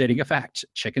simply stating a fact.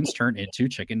 Chickens turn into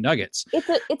chicken nuggets. It's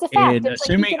a fact. And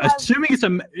assuming it's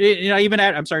a, I even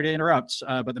add, I'm sorry to interrupt,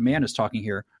 but the man is talking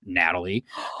here, Natalie.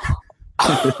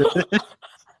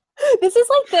 This is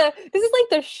like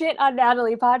the shit on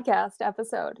Natalie podcast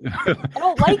episode. I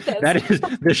don't like this. That is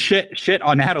the shit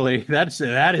on Natalie.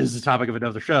 That is the topic of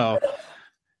another show.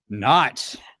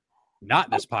 Not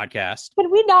this podcast. Can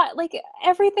we not, like,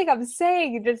 everything I'm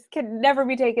saying just can never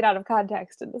be taken out of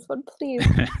context in this one, please.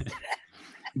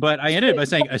 But I ended by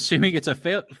saying, assuming it's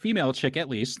a female chick, at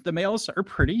least the males are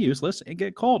pretty useless and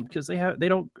get cold because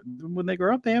when they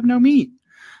grow up, they have no meat.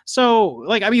 So,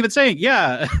 like, I'm even saying,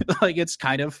 like, it's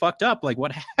kind of fucked up. Like,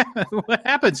 what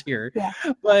happens here? Yeah.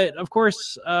 But of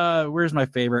course, where's my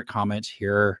favorite comment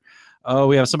here? Oh,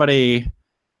 we have somebody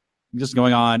just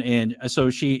going on, and so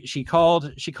she called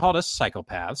us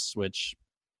psychopaths, which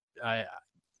I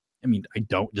mean, I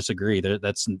don't disagree.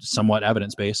 That's somewhat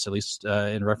evidence-based, at least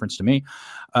in reference to me.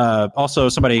 Also,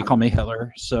 somebody called me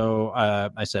Hitler. So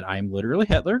I said, I'm literally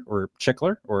Hitler or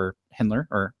Chickler or Himmler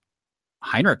or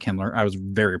Heinrich Himmler. I was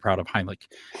very proud of Heinrich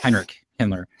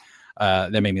Himmler.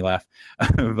 That made me laugh.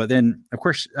 But then, of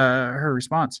course, her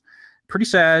response, pretty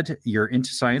sad. You're into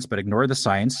science, but ignore the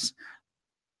science.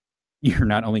 You're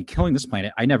not only killing this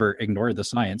planet. I never ignored the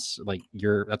science. Like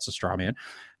that's a straw man.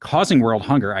 Causing world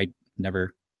hunger. I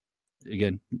never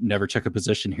took a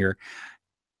position here.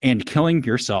 And killing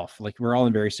yourself. Like, we're all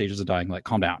in various stages of dying. Like,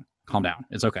 calm down.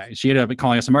 It's okay. She ended up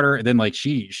calling us a murderer. And then like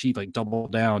she like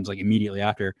doubled down like immediately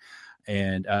after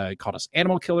and called us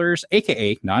animal killers,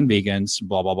 aka non-vegans,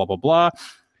 blah, blah, blah, blah, blah.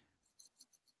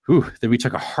 Then we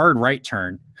took a hard right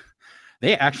turn.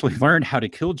 They actually learned how to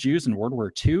kill Jews in World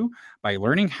War II by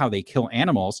learning how they kill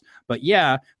animals. But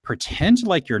pretend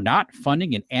like you're not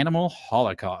funding an animal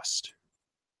holocaust.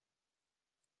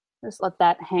 Just let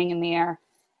that hang in the air,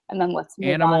 and then let's move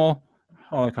animal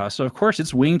holocaust. So, of course,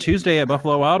 it's Wing Tuesday at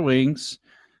Buffalo Wild Wings.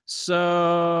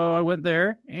 So I went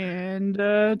there and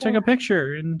took a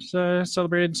picture and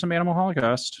celebrated some animal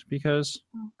holocaust because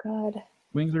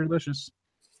wings are delicious.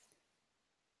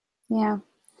 Yeah.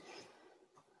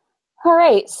 All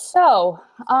right, so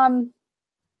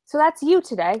that's you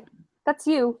today. That's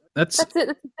you. That's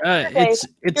it.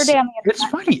 It's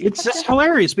funny. It's just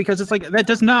hilarious because it's like that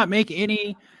does not make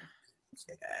any.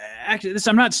 Actually,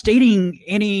 I'm not stating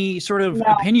any sort of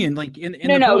opinion. Like in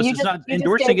the post, it's not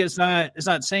endorsing it. It's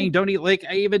not saying don't eat. Like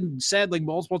I even said like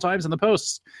multiple times in the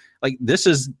posts. Like this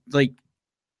is like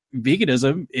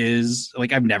veganism is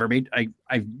like I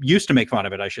used to make fun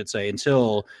of it, I should say,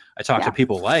 until I talked to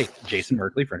people like Jason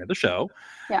Merkley, friend of the show,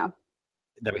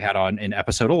 that we had on in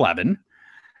episode 11.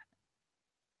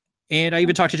 And I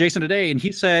even talked to Jason today, and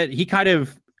he said he kind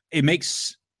of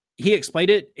he explained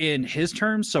it in his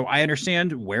terms, so I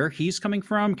understand where he's coming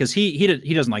from, because he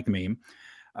doesn't like the meme,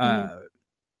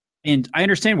 and I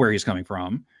understand where he's coming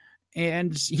from,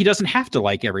 and he doesn't have to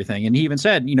like everything. And he even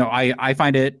said, I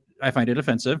find it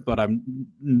offensive, but I'm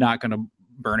not going to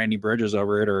burn any bridges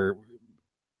over it or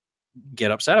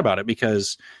get upset about it,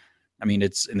 because I mean,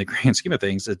 it's, in the grand scheme of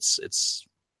things, it's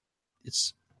a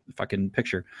fucking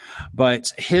picture.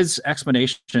 But his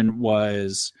explanation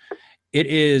was,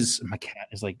 my cat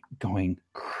is like going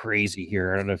crazy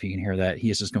here. I don't know if you can hear that. He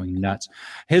is just going nuts.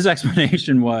 His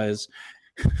explanation was,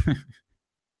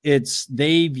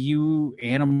 they view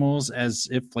animals as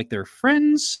if like they're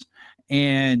friends,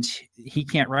 and he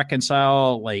can't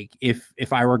reconcile, like,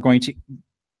 if I were going to,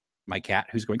 my cat,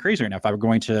 who's going crazy right now, if I were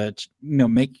going to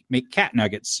make cat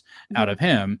nuggets out of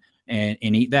him and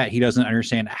eat that, he doesn't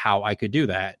understand how I could do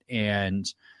that. And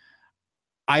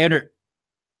I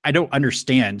don't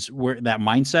understand where that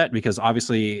mindset, because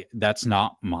obviously that's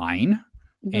not mine.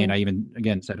 And I even,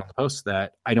 again, said on the post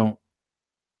that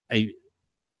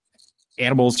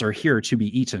animals are here to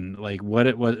be eaten. Like,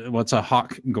 what's a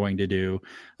hawk going to do?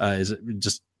 Is it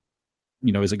just,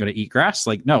 is it going to eat grass?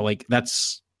 Like, no, like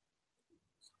that's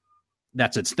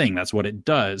its thing. That's what it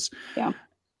does. Yeah.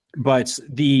 But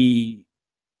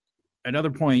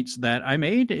another point that I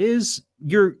made is,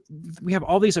 we have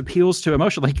all these appeals to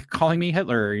emotion, like calling me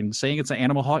Hitler and saying it's an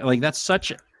animal hawk. Like, that's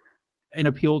such an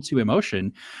appeal to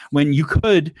emotion, when you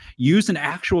could use an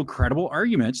actual credible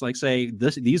argument, like say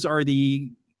these are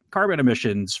the carbon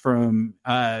emissions from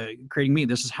creating meat.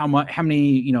 This is how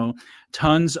many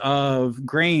tons of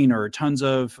grain or tons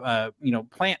of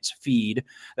plant feed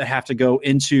that have to go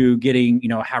into getting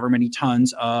however many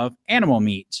tons of animal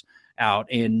meat out.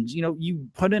 And you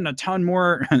put in you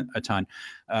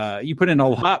put in a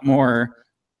lot more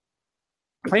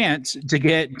plants to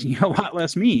get a lot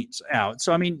less meat out.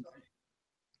 So I mean,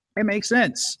 it makes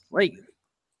sense. Like,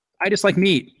 I just like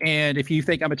meat, and if you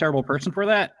think I'm a terrible person for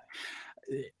that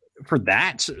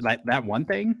one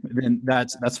thing, then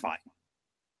that's fine.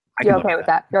 You're okay with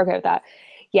that. You're okay with that.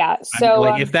 Yeah. So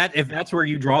I mean, like, if that's where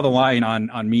you draw the line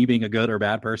on me being a good or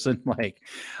bad person, like,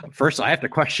 first I have to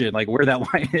question like where that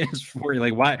line is for you.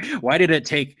 Like, why did it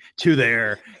take to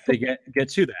there to get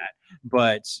to that?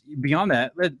 But beyond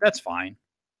that, that's fine.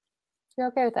 You're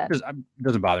okay with that. It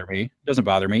doesn't bother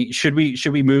me. Should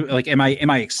we move? Like, am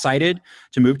I excited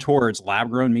to move towards lab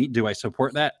grown meat? Do I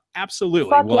support that? Absolutely.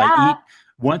 Fuck Will yeah. I eat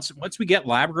once we get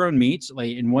lab grown meats,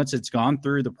 like, and once it's gone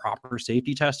through the proper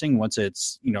safety testing, once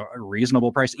it's a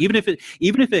reasonable price, even if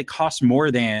it costs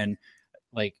more than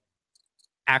like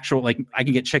actual, like, I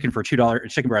can get chicken breast for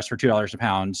 $2 a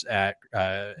pound at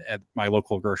my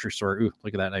local grocery store. Ooh,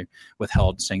 look at that! I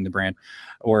withheld saying the brand.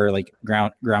 Or like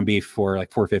ground beef for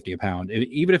like $4.50 a pound.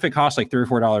 Even if it costs like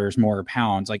 $3 or $4 more a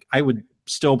pound, like, I would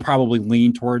still probably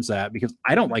lean towards that, because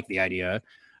I don't like the idea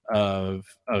of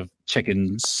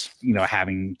chickens,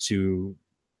 having to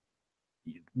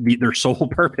their sole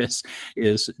purpose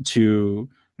is to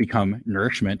become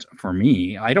nourishment for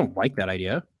me. I don't like that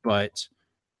idea, but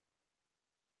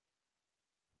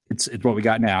it's what we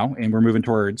got now, and we're moving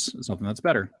towards something that's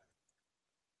better.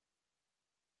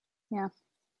 Yeah.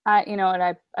 I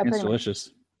it's delicious.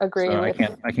 Agree. So with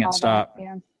I can't stop. That,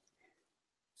 yeah.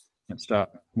 Can't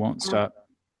stop. Won't stop.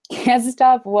 Can't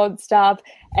stop, won't stop,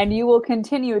 and you will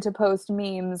continue to post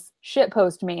memes,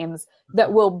 shitpost memes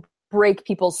that will break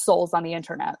people's souls on the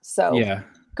internet. So yeah,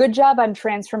 good job on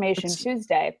Transformation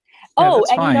Tuesday. Yeah,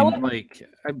 that's and fine. You know what? Like,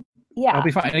 yeah, I'll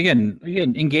be fine. Again,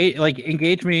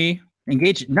 engage me,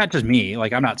 not just me.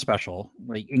 Like, I'm not special.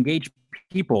 Like, engage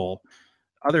people,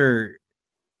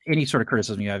 any sort of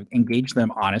criticism you have, engage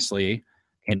them honestly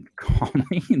and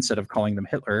calmly, instead of calling them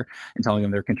Hitler and telling them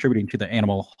they're contributing to the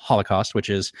animal holocaust, which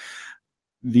is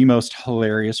the most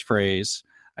hilarious phrase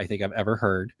I think I've ever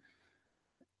heard.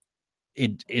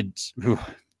 I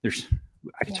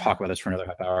could talk about this for another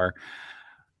half hour.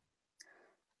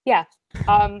 Yeah.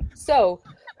 So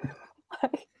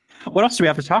what else do we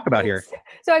have to talk about here?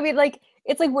 So I mean, like,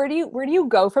 it's like, where do you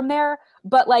go from there?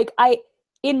 But like,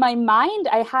 in my mind,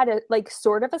 I had a like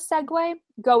sort of a segue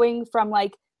going from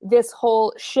like this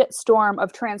whole shitstorm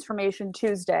of Transformation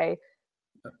Tuesday,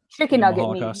 chicken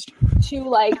nugget meat, to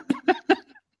like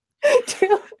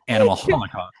animal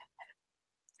holocaust.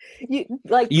 Can you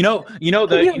make a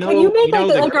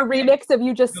remix of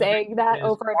you just saying that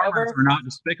over and over? Are not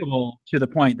despicable to the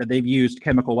point that they've used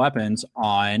chemical weapons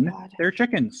on their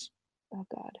chickens. Oh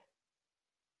God.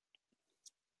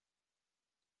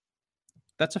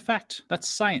 That's a fact. That's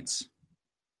science.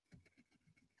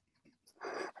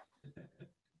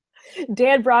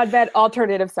 Dan Broadbent,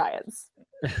 alternative science.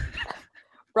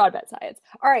 Broadbent science.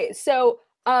 All right. So,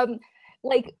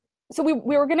 so we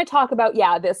were going to talk about,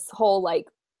 this whole like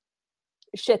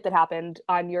shit that happened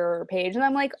on your page. And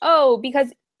I'm like, oh,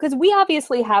 because we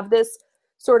obviously have this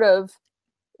sort of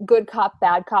good cop,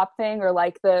 bad cop thing, or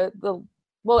like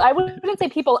well, I wouldn't say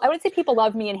people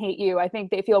love me and hate you. I think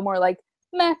they feel more like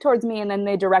meh towards me, and then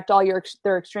they direct all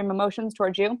their extreme emotions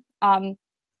towards you.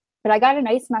 But I got a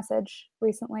nice message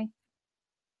recently.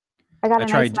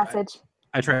 Nice message.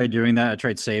 I tried doing that. I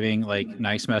tried saving like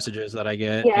nice messages that I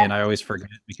get, and I always forget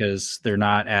because they're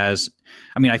not as.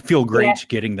 I mean, I feel great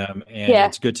getting them, and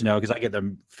it's good to know because I get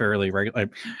them fairly regular.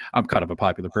 I'm kind of a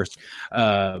popular person,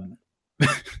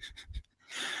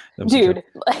 dude.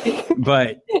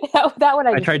 But that one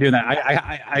I tried doing that.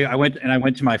 I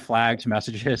went to my flagged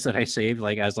messages that I saved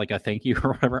like as like a thank you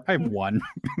or whatever. I have one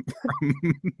from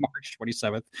March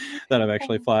 27th that I've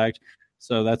actually flagged.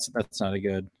 So that's not a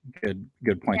good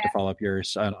point to follow up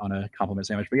yours on a compliment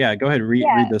sandwich. But yeah, go ahead read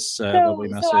this lovely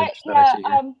message that I see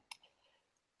here.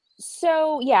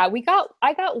 So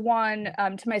I got one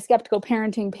to my skeptical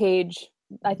parenting page,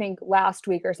 I think last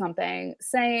week or something,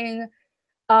 saying,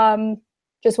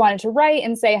 just wanted to write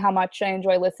and say how much I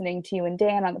enjoy listening to you and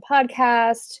Dan on the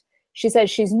podcast. She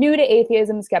says she's new to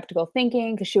atheism and skeptical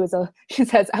thinking because she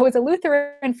says, I was a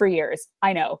Lutheran for years.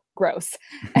 I know, gross.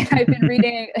 And I've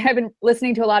been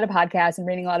listening to a lot of podcasts and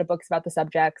reading a lot of books about the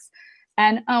subjects.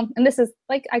 And this is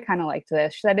like, I kind of liked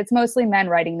this. She said it's mostly men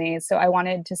writing these. So I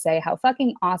wanted to say how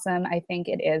fucking awesome I think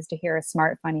it is to hear a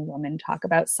smart, funny woman talk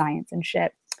about science and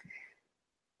shit.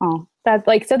 Oh, that's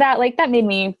like, so that made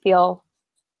me feel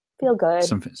good.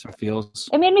 Some feels.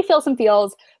 It made me feel some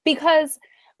feels because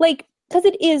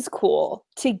it is cool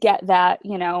to get that,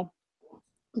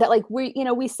 that like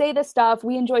we say this stuff,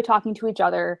 we enjoy talking to each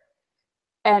other,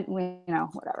 and we,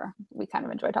 whatever, we kind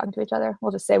of enjoy talking to each other.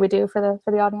 We'll just say we do for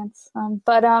the audience.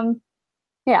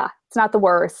 It's not the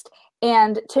worst.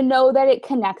 And to know that it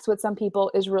connects with some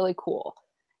people is really cool.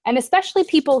 And especially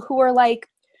people who are like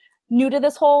new to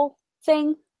this whole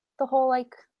thing, the whole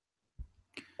like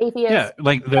atheist. Yeah,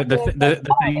 like the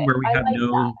thing where we have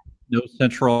no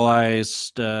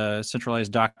centralized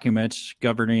document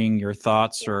governing your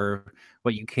thoughts or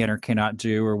what you can or cannot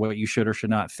do or what you should or should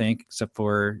not think, except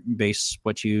for base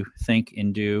what you think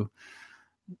and do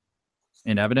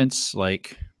in evidence.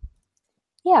 Like,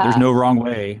 there's no wrong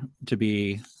way to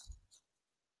be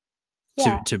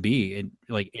to be an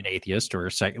atheist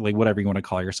or like whatever you want to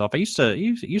call yourself. I used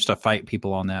to fight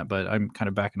people on that, but I'm kind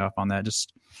of backing off on that.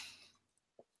 Just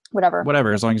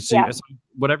whatever, as long as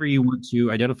whatever you want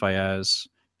to identify as.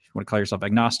 If you want to call yourself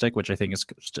agnostic, which I think is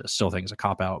still think is a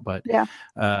cop out, but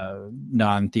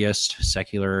non-theist,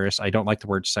 secularist. I don't like the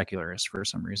word secularist for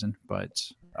some reason, but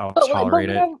I'll tolerate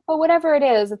it. But whatever it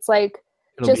is, it's like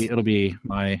it'll be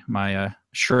my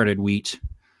shredded wheat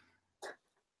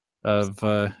of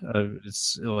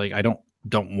it's like I don't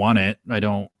want it. I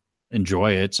don't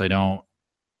enjoy it. I don't.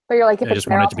 But you're like, I just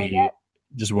want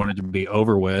it to be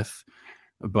over with.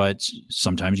 But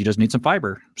sometimes you just need some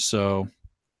fiber. So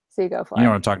you go for it. You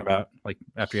know what I'm talking about? Like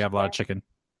after you have a lot of chicken.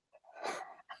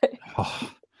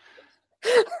 Oh.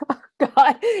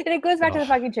 God. And it goes back to the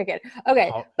fucking chicken.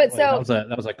 Okay.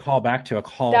 That was a call back to a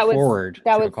call forward.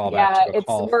 That was a call back to a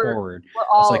call forward.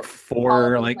 It's like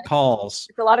four calls.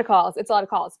 It's a lot of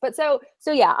calls. But so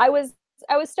yeah, I was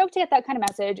stoked to get that kind of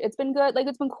message. It's been good. Like,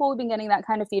 it's been cool. We've been getting that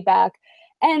kind of feedback.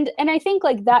 And I think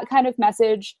like that kind of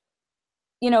message,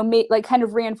 kind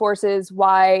of reinforces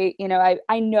why,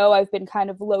 I know I've been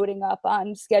kind of loading up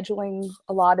on scheduling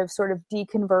a lot of sort of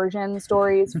deconversion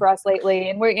stories for us lately.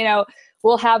 And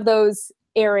we'll have those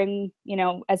airing,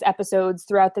 as episodes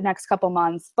throughout the next couple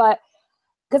months. But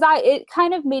because it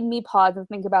kind of made me pause and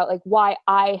think about like why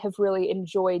I have really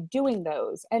enjoyed doing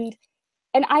those. And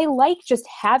I like just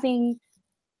having,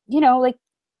 like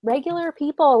regular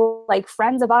people, like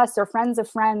friends of us or friends of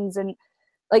friends, and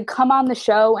like come on the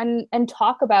show and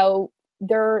talk about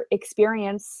their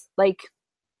experience,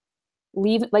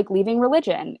 leaving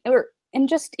religion, and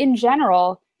just in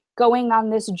general going on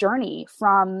this journey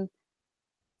from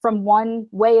one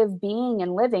way of being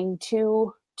and living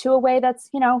to a way that's,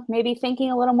 maybe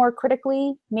thinking a little more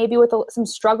critically, maybe with some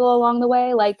struggle along the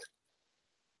way. Like,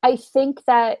 I think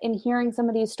that in hearing some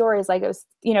of these stories, like I was,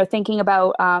 thinking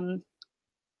about the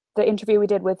interview we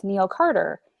did with Neil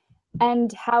Carter,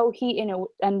 and how he,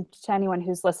 and to anyone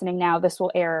who's listening now, this will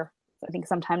air, I think,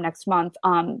 sometime next month.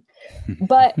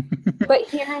 But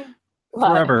hearing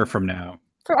forever from now.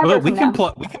 We can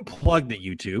plug the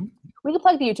YouTube. We can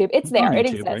plug the YouTube. It's there. It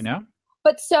exists right now.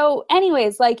 But so,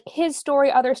 anyways, like his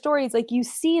story, other stories, like you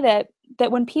see that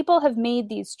when people have made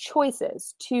these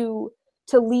choices to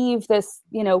leave this,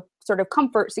 sort of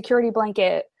comfort, security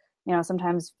blanket,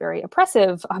 sometimes very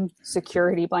oppressive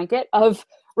security blanket of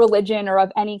religion or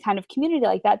of any kind of community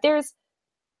like that, there's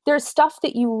stuff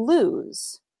that you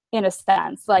lose in a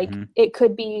sense. Like it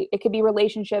could be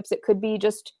relationships, it could be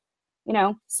just,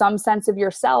 some sense of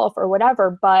yourself or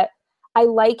whatever. But I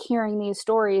like hearing these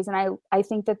stories, and I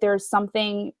think that there's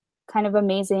something kind of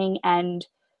amazing and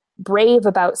brave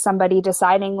about somebody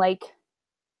deciding, like,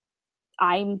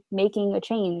 I'm making a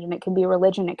change. And it could be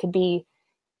religion, it could be,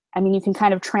 you can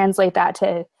kind of translate that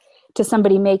to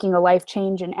somebody making a life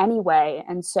change in any way.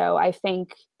 And so I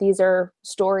think these are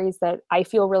stories that I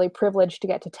feel really privileged to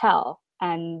get to tell.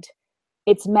 And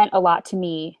it's meant a lot to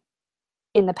me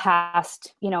in the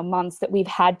past, months, that we've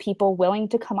had people willing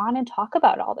to come on and talk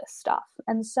about all this stuff.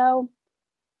 And so,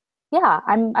 yeah,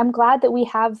 I'm glad that we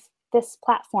have this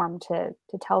platform to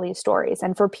tell these stories.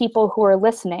 And for people who are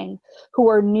listening, who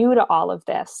are new to all of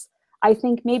this, I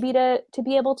think maybe to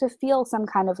be able to feel some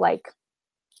kind of like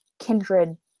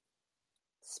kindred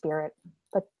spirit,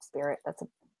 but spirit, that's a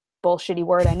bullshitty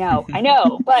word. I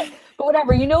know, but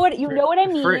whatever, you know what I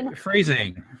mean.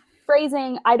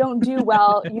 Phrasing, I don't do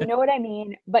well. You know what I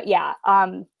mean? But yeah,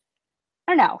 I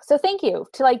don't know. So thank you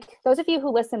to like those of you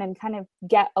who listen and kind of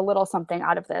get a little something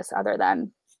out of this other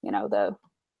than, the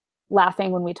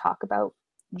laughing when we talk about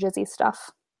jizzy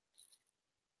stuff.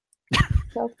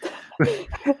 So.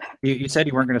 You said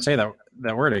you weren't going to say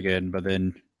that word again, but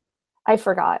then I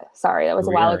forgot. Sorry, that was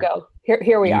a while ago.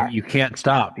 Here we are. You can't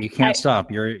stop. You can't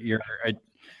stop. You're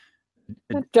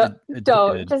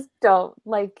don't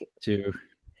like to.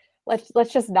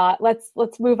 Let's just not. Let's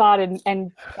move on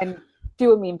and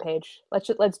do a meme page. Let's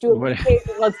do a meme page.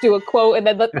 And let's do a quote, and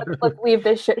then let's leave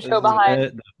this shit show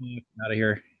behind. Out of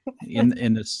here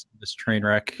in this train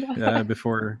wreck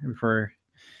before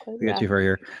we get too far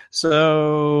here.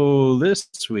 So this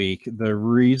week, the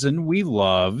reason we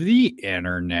love the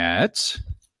internet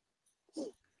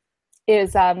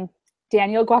is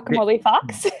Daniel Guacamole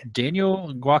Fox.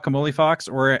 Daniel Guacamole Fox,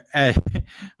 or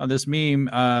on this meme,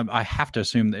 I have to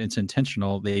assume that it's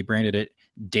intentional. They branded it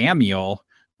Damiel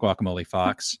Guacamole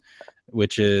Fox,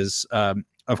 which is,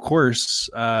 of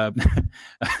course,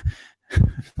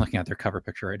 looking at their cover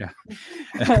picture right now.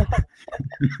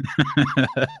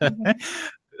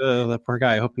 That poor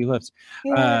guy. I hope he lives.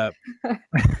 It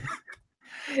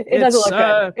doesn't look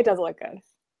good. It doesn't look good.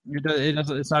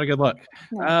 It's not a good look.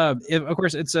 No. Of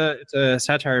course, it's a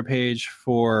satire page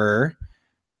for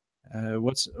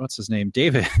what's his name?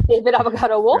 David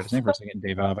Avocado Wolf. His name for a second.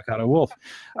 David Avocado Wolf.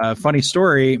 Funny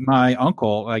story. My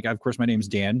uncle, of course, my name's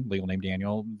Dan, legal name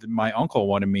Daniel. My uncle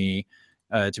wanted me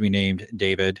to be named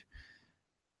David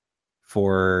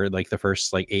for like the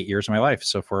first 8 years of my life.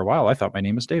 So for a while, I thought my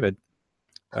name was David.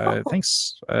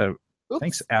 Thanks.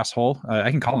 Thanks, asshole.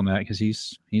 I can call him that because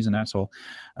he's an asshole.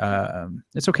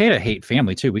 It's okay to hate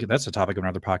family too. That's the topic of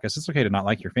another podcast. It's okay to not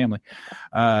like your family.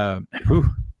 Can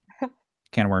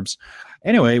of worms.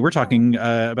 Anyway, we're talking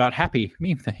about happy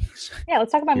meme things. Yeah,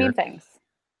 let's talk about meme things.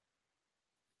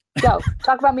 Go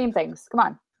talk about meme things.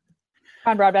 Come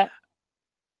on, Broadbent.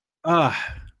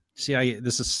 See,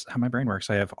 this is how my brain works.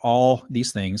 I have all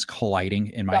these things colliding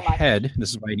in my head. This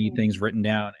is why I need things written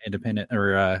down independent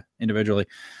or individually,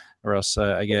 or else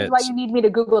I get. This is why you need me to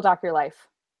Google Doc your life.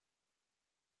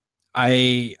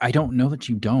 I don't know that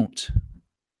you don't.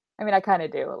 I kind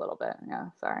of do a little bit. Yeah,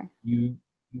 sorry. You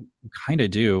kind of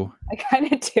do. I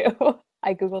kind of do.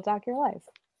 I Google Doc your life.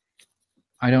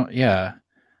 I don't. Yeah.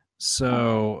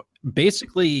 So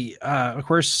basically, of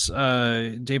course,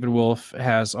 David Wolf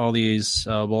has all these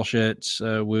bullshit,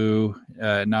 woo,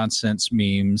 nonsense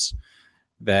memes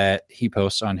that he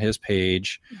posts on his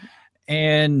page.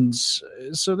 And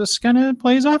so this kind of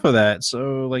plays off of that.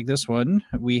 So like this one,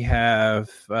 we have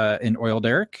an oil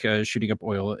derrick shooting up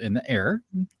oil in the air.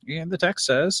 And the text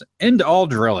says, "End all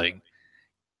drilling.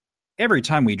 Every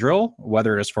time we drill,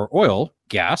 whether it is for oil,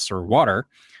 gas, or water,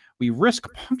 we risk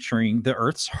puncturing the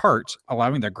Earth's heart,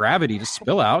 allowing the gravity to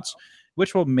spill out,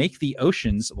 which will make the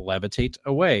oceans levitate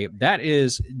away." That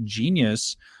is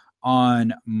genius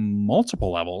on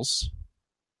multiple levels.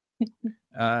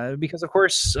 Because, of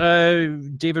course,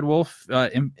 David Wolf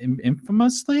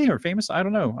infamously or famous, I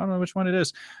don't know which one it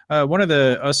is. One of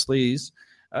the Usleys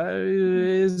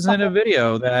is in a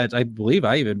video that I believe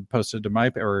I even posted to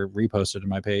reposted to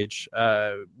my page,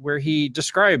 where he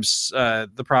describes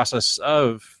the process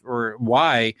of or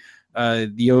why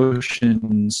the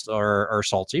oceans are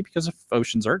salty, because if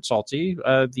oceans aren't salty,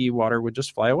 the water would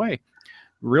just fly away.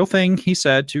 Real thing he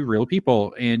said to real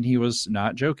people, and he was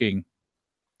not joking.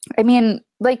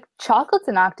 Chocolate's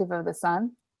an octave of the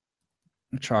sun.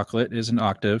 Chocolate is an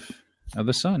octave. of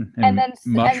the sun, and then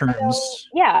mushrooms.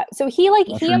 So he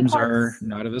mushrooms are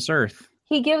not of this earth.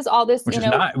 He gives all this, which is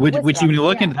not. Which when you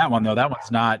look into that one though, that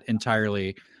one's not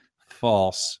entirely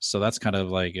false. So that's kind of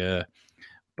like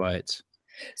but.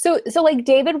 So like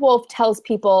David Wolf tells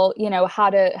people, how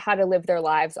to live their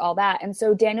lives, all that. And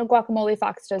so Daniel Guacamole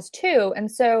Fox does too.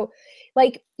 And so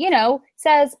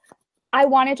says, I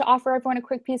wanted to offer everyone a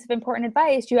quick piece of important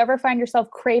advice. Do you ever find yourself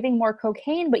craving more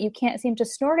cocaine, but you can't seem to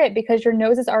snort it because your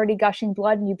nose is already gushing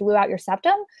blood and you blew out your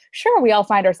septum? Sure, we all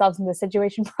find ourselves in this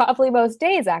situation probably most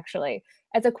days, actually.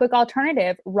 As a quick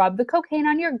alternative, rub the cocaine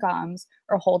on your gums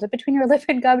or hold it between your lip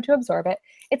and gum to absorb it.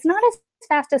 It's not as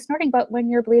fast as snorting, but when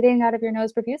you're bleeding out of your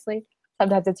nose profusely,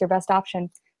 sometimes it's your best option.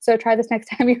 So try this next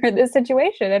time you're in this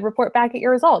situation and report back at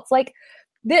your results. Like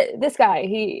this guy,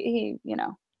 he's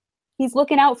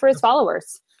looking out for his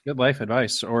followers. Good life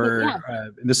advice. Or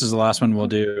this is the last one we'll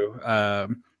do.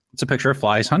 It's a picture of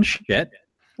flies on shit.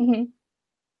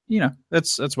 Mm-hmm.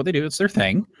 That's what they do. It's their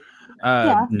thing.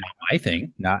 Not my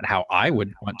thing, not how I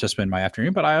would want to spend my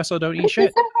afternoon, but I also don't eat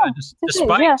shit.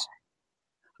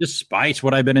 Despite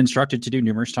what I've been instructed to do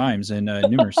numerous times in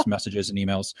numerous messages and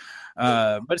emails.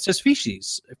 But it says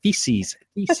feces.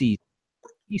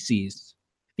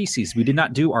 We did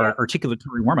not do our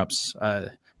articulatory warm-ups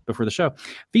before the show.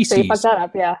 Feces. So you fucked that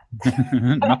up, yeah.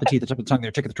 Not the teeth, the tip of the tongue,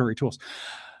 the articulatory tools.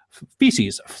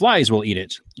 Feces, flies will eat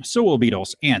it. So will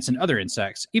beetles, ants, and other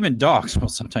insects. Even dogs will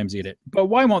sometimes eat it. But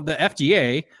why won't the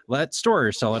FDA let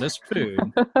stores sell it as food?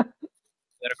 That,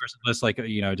 of course, lists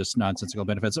just nonsensical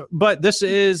benefits. But this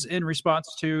is in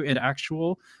response to an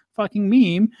actual fucking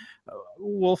meme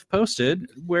Wolf posted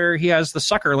where he has the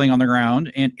sucker laying on the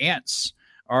ground and ants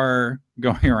are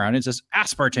going around. It says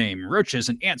aspartame, roaches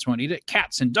and ants won't eat it.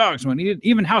 Cats and dogs won't eat it.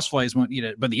 Even houseflies won't eat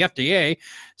it. But the FDA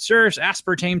serves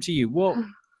aspartame to you. Well,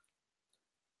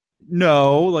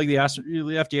 no, the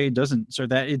FDA doesn't serve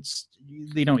that.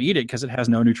 They don't eat it because it has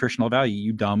no nutritional value.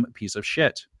 You dumb piece of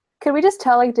shit. Could we just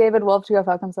tell David Wolf to go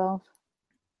fuck himself?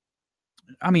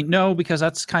 I mean, no, because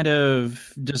that's kind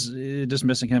of just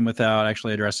dismissing him without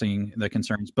actually addressing the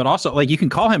concerns. But also, you can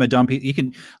call him a dumb. You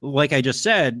can, like I just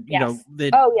said,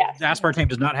 aspartame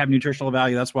does not have nutritional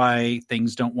value. That's why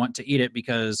things don't want to eat it,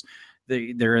 because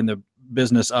they're in the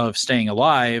business of staying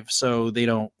alive, so they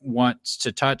don't want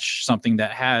to touch something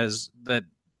that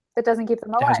doesn't keep them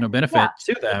alive. That has no benefit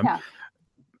to them. Yeah.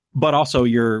 But also,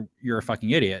 you're a fucking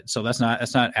idiot. So that's not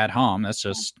ad hom. That's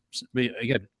just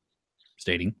again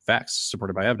stating facts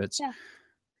supported by evidence. Yeah.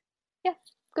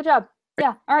 Good job.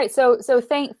 Yeah. All right. So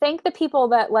thank the people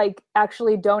that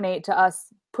actually donate to us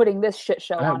putting this shit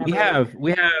show on.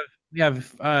 We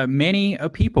have many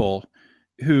people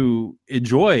who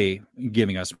enjoy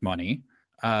giving us money.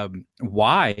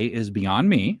 Why is beyond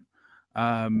me.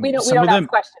 We don't ask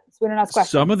questions.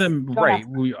 Some of them, right.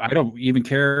 I don't even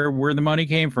care where the money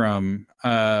came from.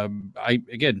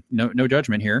 No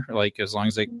judgment here, as long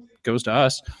as it goes to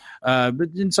us.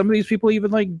 But then some of these people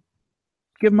even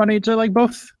give money to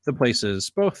both the places,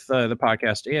 both the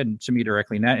podcast and to me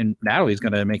directly. And Natalie's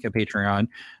going to make a Patreon.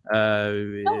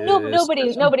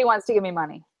 Nobody wants to give me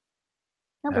money.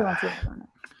 Nobody wants to give me money.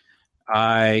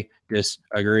 I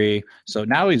disagree. So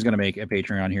Natalie's going to make a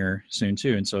Patreon here soon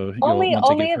too, and so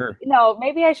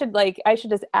maybe I should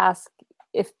just ask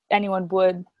if anyone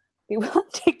would be willing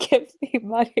to give me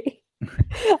money.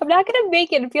 I'm not going to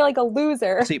make it and feel like a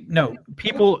loser. See,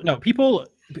 people.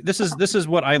 This is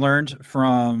what I learned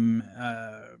from.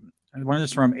 I learned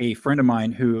this from a friend of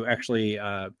mine who actually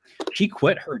she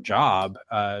quit her job.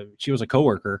 She was a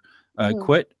coworker.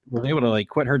 Was able to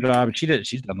quit her job.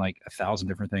 She's done 1,000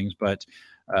 different things, but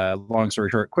long story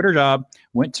short, quit her job,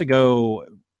 went to go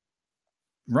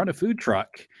run a food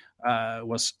truck,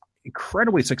 was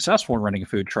incredibly successful in running a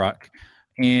food truck,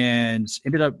 and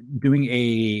ended up doing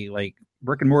a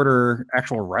brick and mortar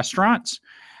actual restaurant.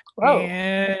 Whoa,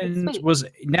 and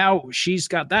now she's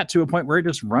got that to a point where it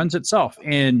just runs itself.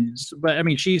 But I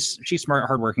mean, she's smart,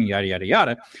 hardworking, yada yada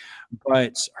yada.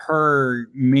 But her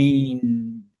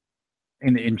main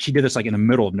and she did this in the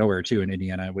middle of nowhere too in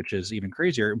Indiana, which is even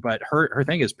crazier. But her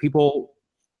thing is people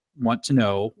want to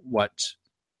know what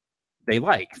they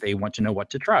like. They want to know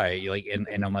what to try. And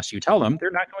unless you tell them,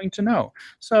 they're not going to know.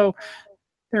 So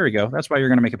there we go. That's why you're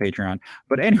going to make a Patreon.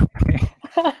 But anyway,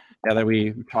 now that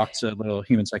we talked a little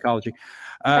human psychology,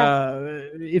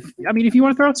 if you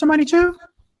want to throw out some money too,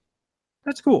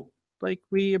 that's cool.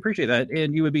 We appreciate that.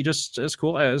 And you would be just as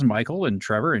cool as Michael and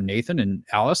Trevor and Nathan and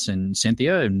Alice and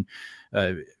Cynthia and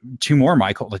two more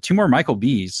Michael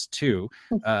B's too.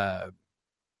 As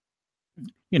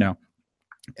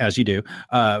you do.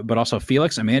 But also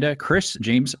Felix, Amanda, Chris,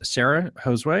 James, Sarah,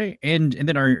 Josue, and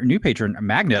then our new patron,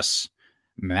 Magnus.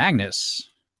 Magnus.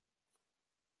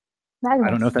 Magnus.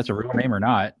 I don't know if that's a real name or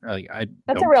not. Like, That's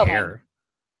don't a real care. name.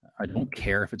 I don't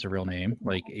care if it's a real name.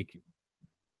 Like,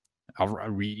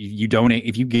 you donate,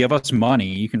 if you give us money,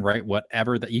 you can write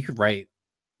whatever that you could write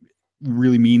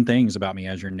really mean things about me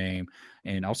as your name,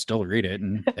 and I'll still read it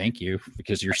and thank you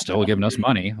because you're still giving us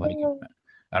money. Like,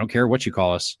 I don't care what you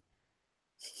call us.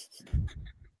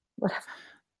 Whatever.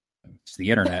 It's the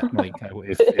internet. Like,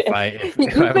 if I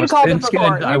been was called it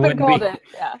thin-skinned, before. I You've been wouldn't called be. it.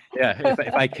 Yeah. Yeah.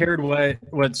 If I cared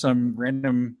what some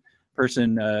random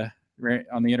person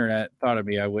on the internet thought of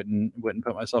me, I wouldn't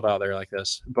put myself out there like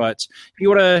this. But if you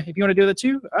wanna do that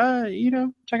too,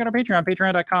 check out our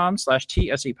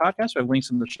patreon.com/tSE podcast. We have links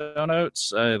in the show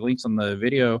notes, links on the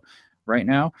video right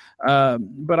now.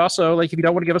 But also, like, if you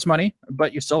don't want to give us money,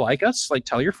 but you still like us, like,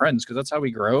 tell your friends, because that's how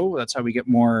we grow. That's how we get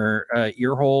more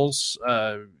ear holes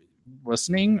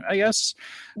listening, I guess.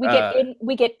 We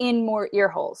get in more ear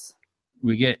holes.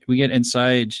 We get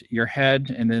inside your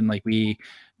head, and then, like, we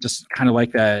just kind of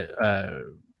like that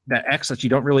ex that you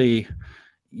don't really,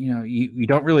 you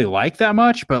don't really like that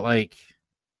much, but, like,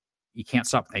 you can't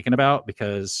stop thinking about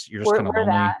because you're just kind of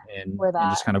lonely and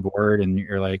just kind of bored, and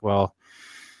you're like, well,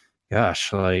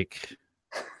 gosh, like,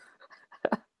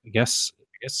 I guess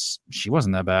she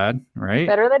wasn't that bad, right?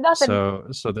 Better than nothing.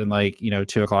 So then, like,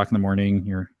 2:00 in the morning,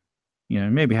 you're,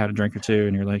 maybe had a drink or two,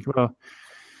 and you're like, well,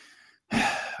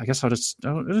 I guess I'll just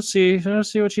see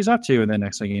what she's up to, and then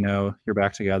next thing you know, you're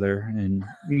back together, and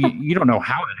you don't know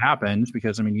how it happened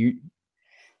because, I mean,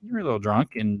 you're a little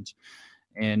drunk, and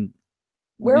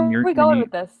where are we going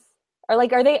with this? Are they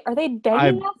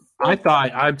begging us? I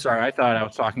thought I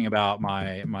was talking about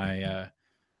my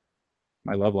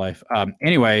love life.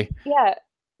 Anyway. Yeah.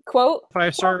 Quote.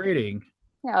 5-star rating.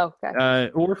 Yeah. Okay.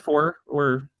 Or 4,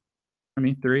 or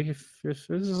 3. If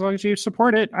as long as you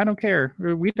support it, I don't care.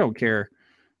 We don't care.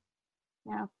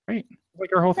 Yeah. Right. Like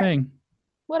our whole thing.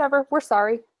 Whatever. We're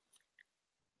sorry.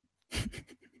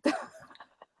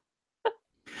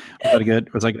 Was that good?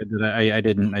 I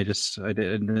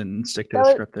didn't stick to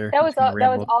the script there. That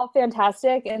was all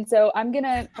fantastic. And so I'm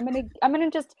gonna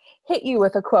just hit you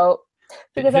with a quote,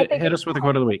 because I think hit us with a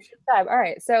quote of the week. All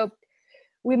right. So,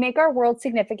 we make our world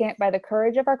significant by the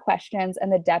courage of our questions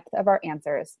and the depth of our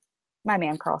answers. My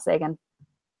man, Carl Sagan.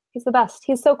 He's the best.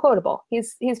 He's so quotable.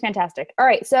 He's fantastic. All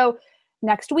right. So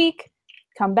next week,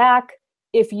 come back.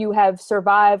 If you have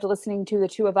survived listening to the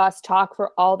two of us talk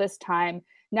for all this time,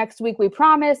 next week, we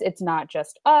promise it's not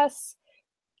just us.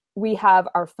 We have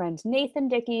our friend Nathan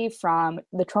Dickey from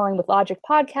the Trolling with Logic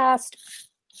podcast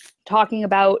talking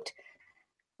about,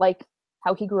 like,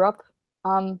 how he grew up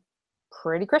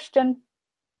pretty Christian,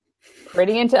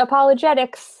 pretty into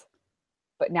apologetics,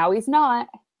 but now he's not.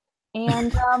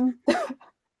 And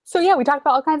so, yeah, we talked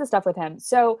about all kinds of stuff with him.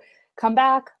 So come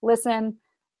back, listen,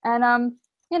 and,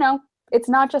 it's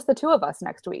not just the two of us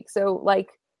next week. So,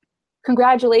 like,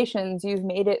 congratulations, you've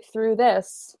made it through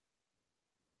this.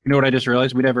 You know what I just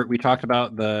realized? We talked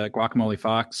about the Guacamole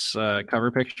Fox cover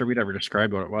picture. We never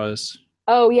described what it was.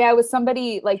 Oh, yeah, it was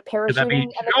somebody, like, parachuting.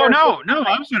 No.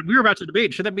 We were about to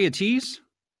debate. Should that be a tease?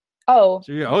 Oh.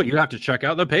 So, you have to check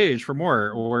out the page for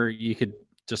more, or you could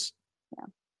just. Yeah.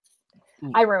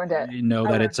 I ruined it. You know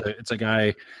that it's a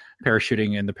guy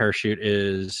parachuting, and the parachute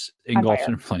is engulfed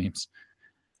in flames.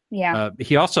 Yeah.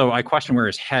 He also, I question where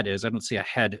his head is. I don't see a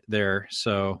head there.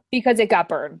 So because it got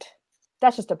burned.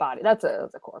 That's just a body. That's a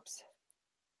corpse.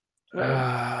 Really?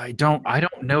 I don't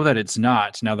know that it's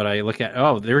not. Now that I look at,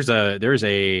 there's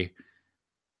a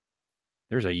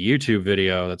YouTube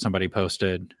video that somebody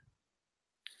posted.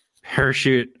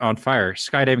 Parachute on fire.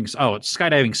 Skydiving. Oh, it's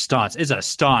skydiving stunts. It's a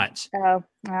stunt. Oh,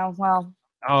 well.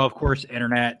 Oh, of course,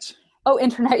 internet. Oh,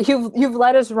 internet. You've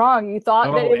led us wrong. You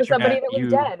thought that it was somebody that was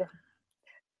dead.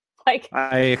 Like,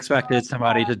 I expected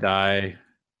somebody to die.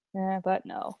 Yeah, but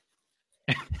no.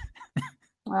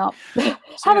 Well,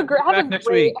 have a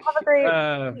great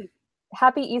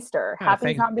happy Easter.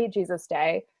 Happy Zombie Jesus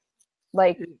Day.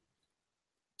 Like,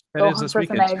 that is this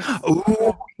weekend. Oh,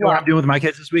 you know what I'm doing with my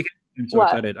kids this weekend? I'm so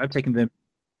excited. I'm taking them to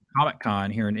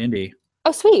Comic-Con here in Indy.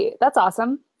 Oh, sweet. That's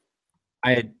awesome.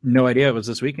 I had no idea it was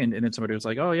this weekend, and then somebody was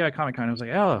like, "Oh yeah, Comic-Con." I was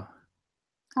like, "Oh,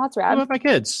 that's rad." With my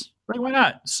kids, like, why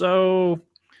not? So,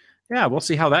 yeah, we'll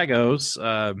see how that goes.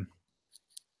 Yeah.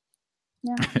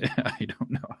 I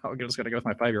don't know how it's going to go with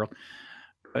my 5-year-old,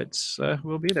 but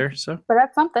we'll be there. So, but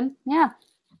that's something. Yeah,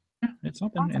 it's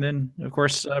something. Awesome. And then, of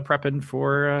course, prepping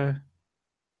for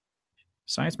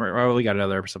Science Mart. Well, we got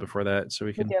another episode before that, so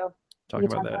we can talk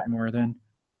about that more then.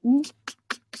 Mm-hmm.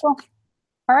 Cool.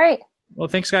 All right. Well,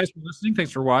 thanks, guys, for listening.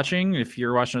 Thanks for watching. If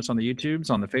you're watching us on the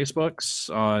YouTubes, on the Facebooks,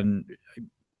 on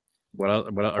What else?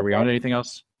 Are we on anything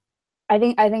else? I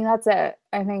think that's it.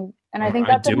 I think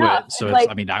that's I do enough. it. So it's,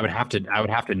 I mean, I would have to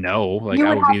know. Like, You I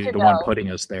would would have be to the know. one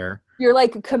putting us there. You're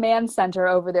like a command center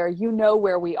over there. You know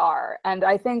where we are, and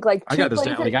I think like I got this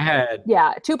down. Like, I had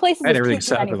 2 places. I had everything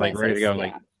set up and like ready to go.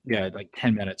 Like, like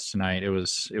 10 minutes tonight. It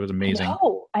was amazing.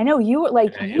 I know you were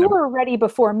like you were ready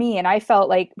before me, and I felt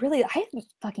like really I am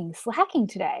fucking slacking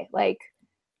today. Like,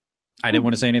 I didn't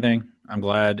want to say anything. I'm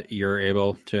glad you're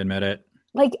able to admit it.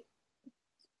 Like,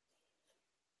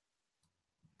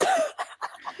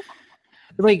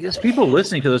 people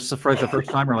listening to this for the first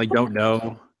time are like don't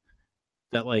know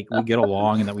that like we get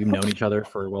along and that we've known each other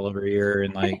for well over a year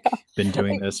and like been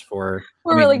doing this for.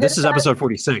 This is episode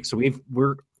 46, so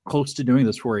we're close to doing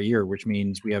this for a year, which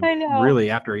means we have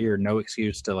really after a year no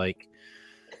excuse to like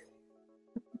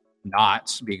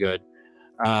not be good.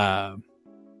 And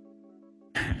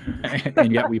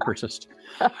yet we persist.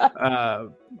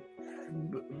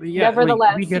 Yeah,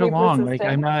 nevertheless, we get along. Like,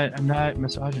 I'm not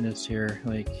misogynist here.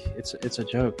 Like, it's a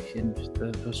joke, and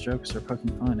those jokes are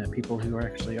poking fun at people who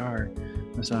actually are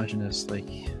misogynist. Like,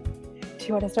 do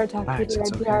you want to start talking to your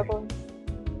NPR voice?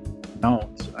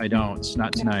 I don't.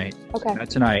 Not tonight. Okay. Not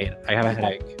tonight. I have a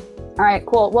headache. All right,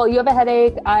 cool. Well, you have a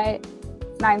headache.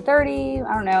 9:30.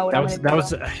 I don't know. That was. Go.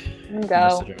 That's a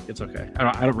joke. It's okay.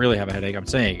 I don't really have a headache. I'm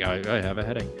saying I have a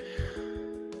headache.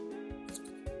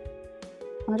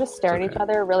 We'll just stare at each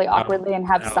other really awkwardly and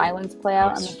have silence play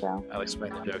out on the show. I'll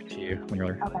explain the joke to you when you're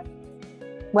older. Okay.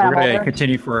 We're going to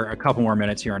continue for a couple more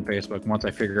minutes here on Facebook once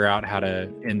I figure out how to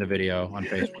end the video on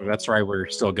Facebook. That's why we're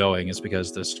still going, is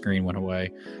because the screen went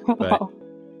away. But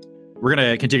we're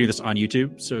going to continue this on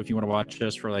YouTube. So if you want to watch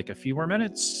us for like a few more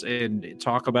minutes and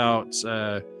talk about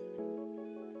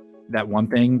that one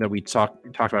thing that we talked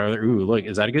about earlier. Ooh, look,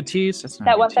 is that a good tease? That's not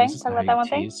that one tease. thing? That's talk about that one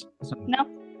tease. Thing? No.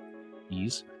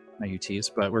 Tease. Not you tease,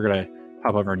 but we're going to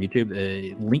hop over on YouTube.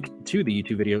 The link to the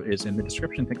YouTube video is in the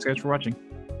description. Thanks, guys, for watching.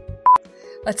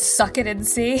 Let's suck it and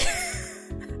see.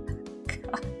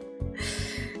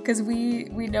 Because we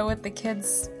know what the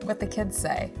kids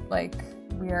say. Like,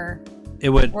 It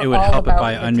would help if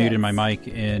I unmuted my mic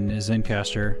in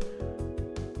Zencastr.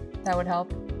 That would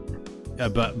help.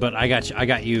 But I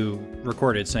got you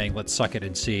recorded saying let's suck it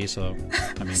and see. So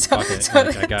I mean, fuck it. So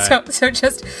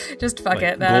just fuck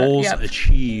it. Goals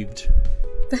achieved.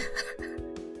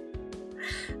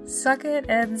 Suck it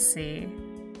and see.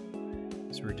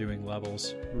 So we're doing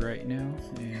levels right now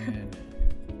and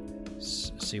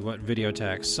see what video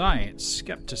tag: science,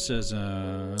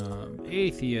 skepticism,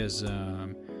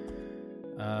 atheism,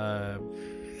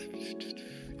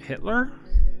 Hitler.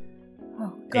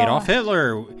 Oh, God. Adolf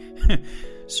Hitler.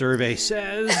 Survey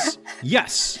says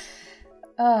yes.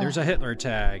 There's a Hitler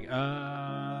tag.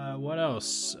 What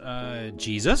else?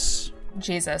 Jesus.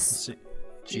 Jesus.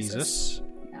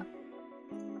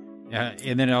 Yeah.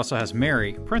 And then it also has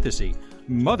Mary, parenthesis,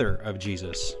 mother of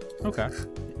Jesus. Okay.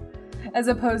 As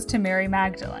opposed to Mary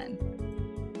Magdalene.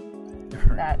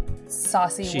 That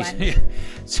saucy wench.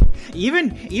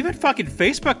 Even fucking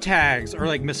Facebook tags are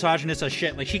like misogynist as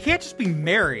shit. Like, she can't just be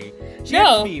Mary. She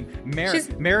has to be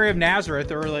Mary of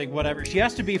Nazareth or like whatever. She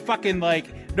has to be fucking like,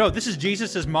 no, this is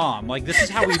Jesus's mom. Like, this is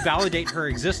how we validate her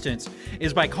existence,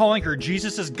 is by calling her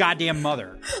Jesus's goddamn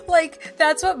mother. Like,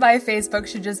 that's what my Facebook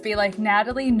should just be, like,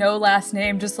 Natalie, no last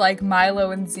name, just like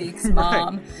Milo and Zeke's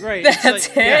mom. Right. That's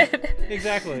it. Yeah,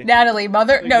 exactly. Natalie,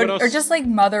 mother, like, or just like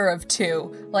mother of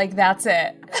two. Like, that's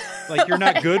it. Like, you're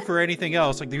not good for anything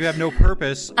else. Like, you have no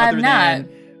purpose other than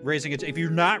raising if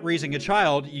you're not raising a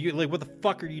child, you like, what the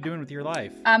fuck are you doing with your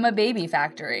life? I'm a baby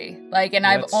factory. Like, and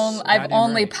I've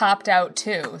only popped out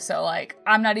two. So like,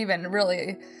 I'm not even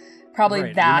really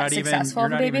probably that successful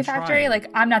in the baby factory.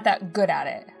 Like, I'm not that good at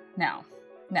it. No,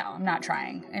 I'm not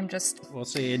trying. I'm just. We'll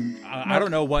see. And I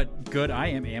don't know what good I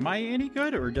am. Am I any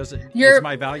good, or is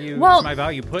my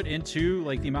value put into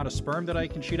like the amount of sperm that I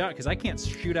can shoot out? Because I can't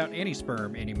shoot out any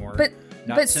sperm anymore.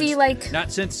 Not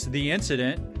since the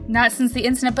incident. Not since the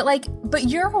incident, but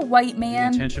you're a white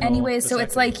man anyway, so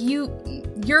it's like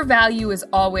your value is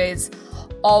always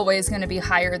going to be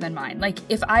higher than mine. Like,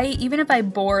 even if I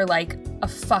bore like a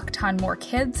fuck ton more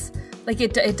kids, like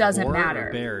it doesn't matter.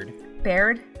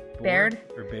 Baird?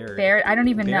 I don't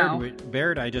even know.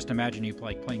 Baird, I just imagine you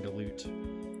like playing the lute.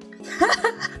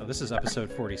 Oh, this is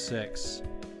episode 46.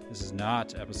 This is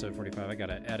not episode 45. I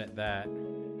gotta edit that.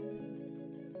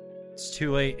 It's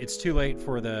too late. It's too late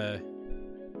for the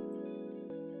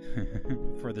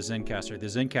for the Zencastr. The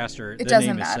Zencastr. It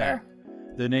doesn't matter.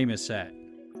 The name is set.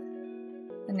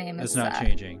 The name is set. It's not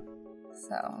changing.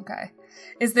 So, okay.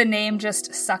 Is the name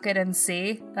just Suck It and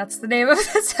See? That's the name of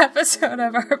this episode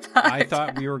of our podcast. I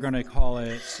thought we were going to call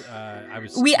it.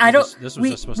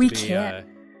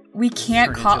 We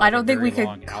can't call. I don't think we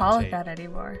could call it that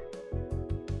anymore.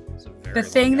 The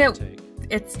thing that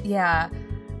it's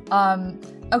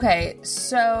okay.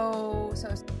 So.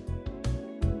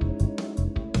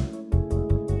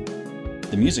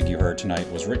 The music you heard tonight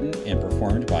was written and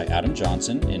performed by Adam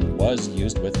Johnson and was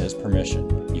used with his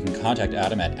permission. You can contact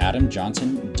Adam at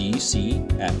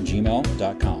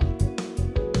adamjohnsondc@gmail.com.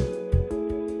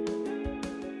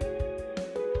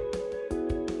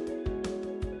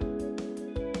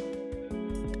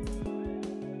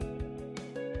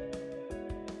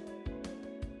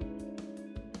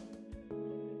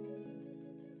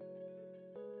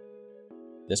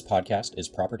 This podcast is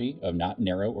property of Not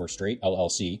Narrow or Straight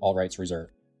LLC, all rights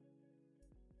reserved.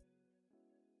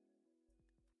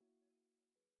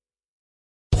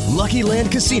 Lucky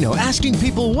Land Casino, asking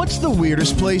people, what's the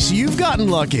weirdest place you've gotten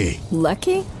lucky?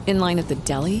 Lucky? In line at the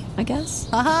deli, I guess?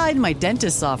 Aha, in my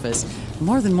dentist's office.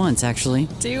 More than once, actually.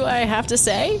 Do I have to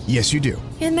say? Yes, you do.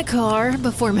 In the car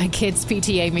before my kids'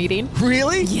 PTA meeting.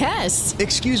 Really? Yes.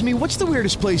 Excuse me, what's the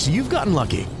weirdest place you've gotten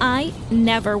lucky? I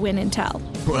never win and tell.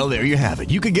 Well, there you have it.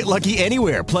 You can get lucky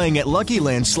anywhere, playing at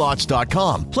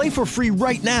LuckyLandSlots.com. Play for free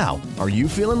right now. Are you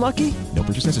feeling lucky? No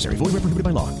purchase necessary. Void where prohibited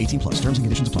by law. 18+. Terms and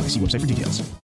conditions apply. See website for details.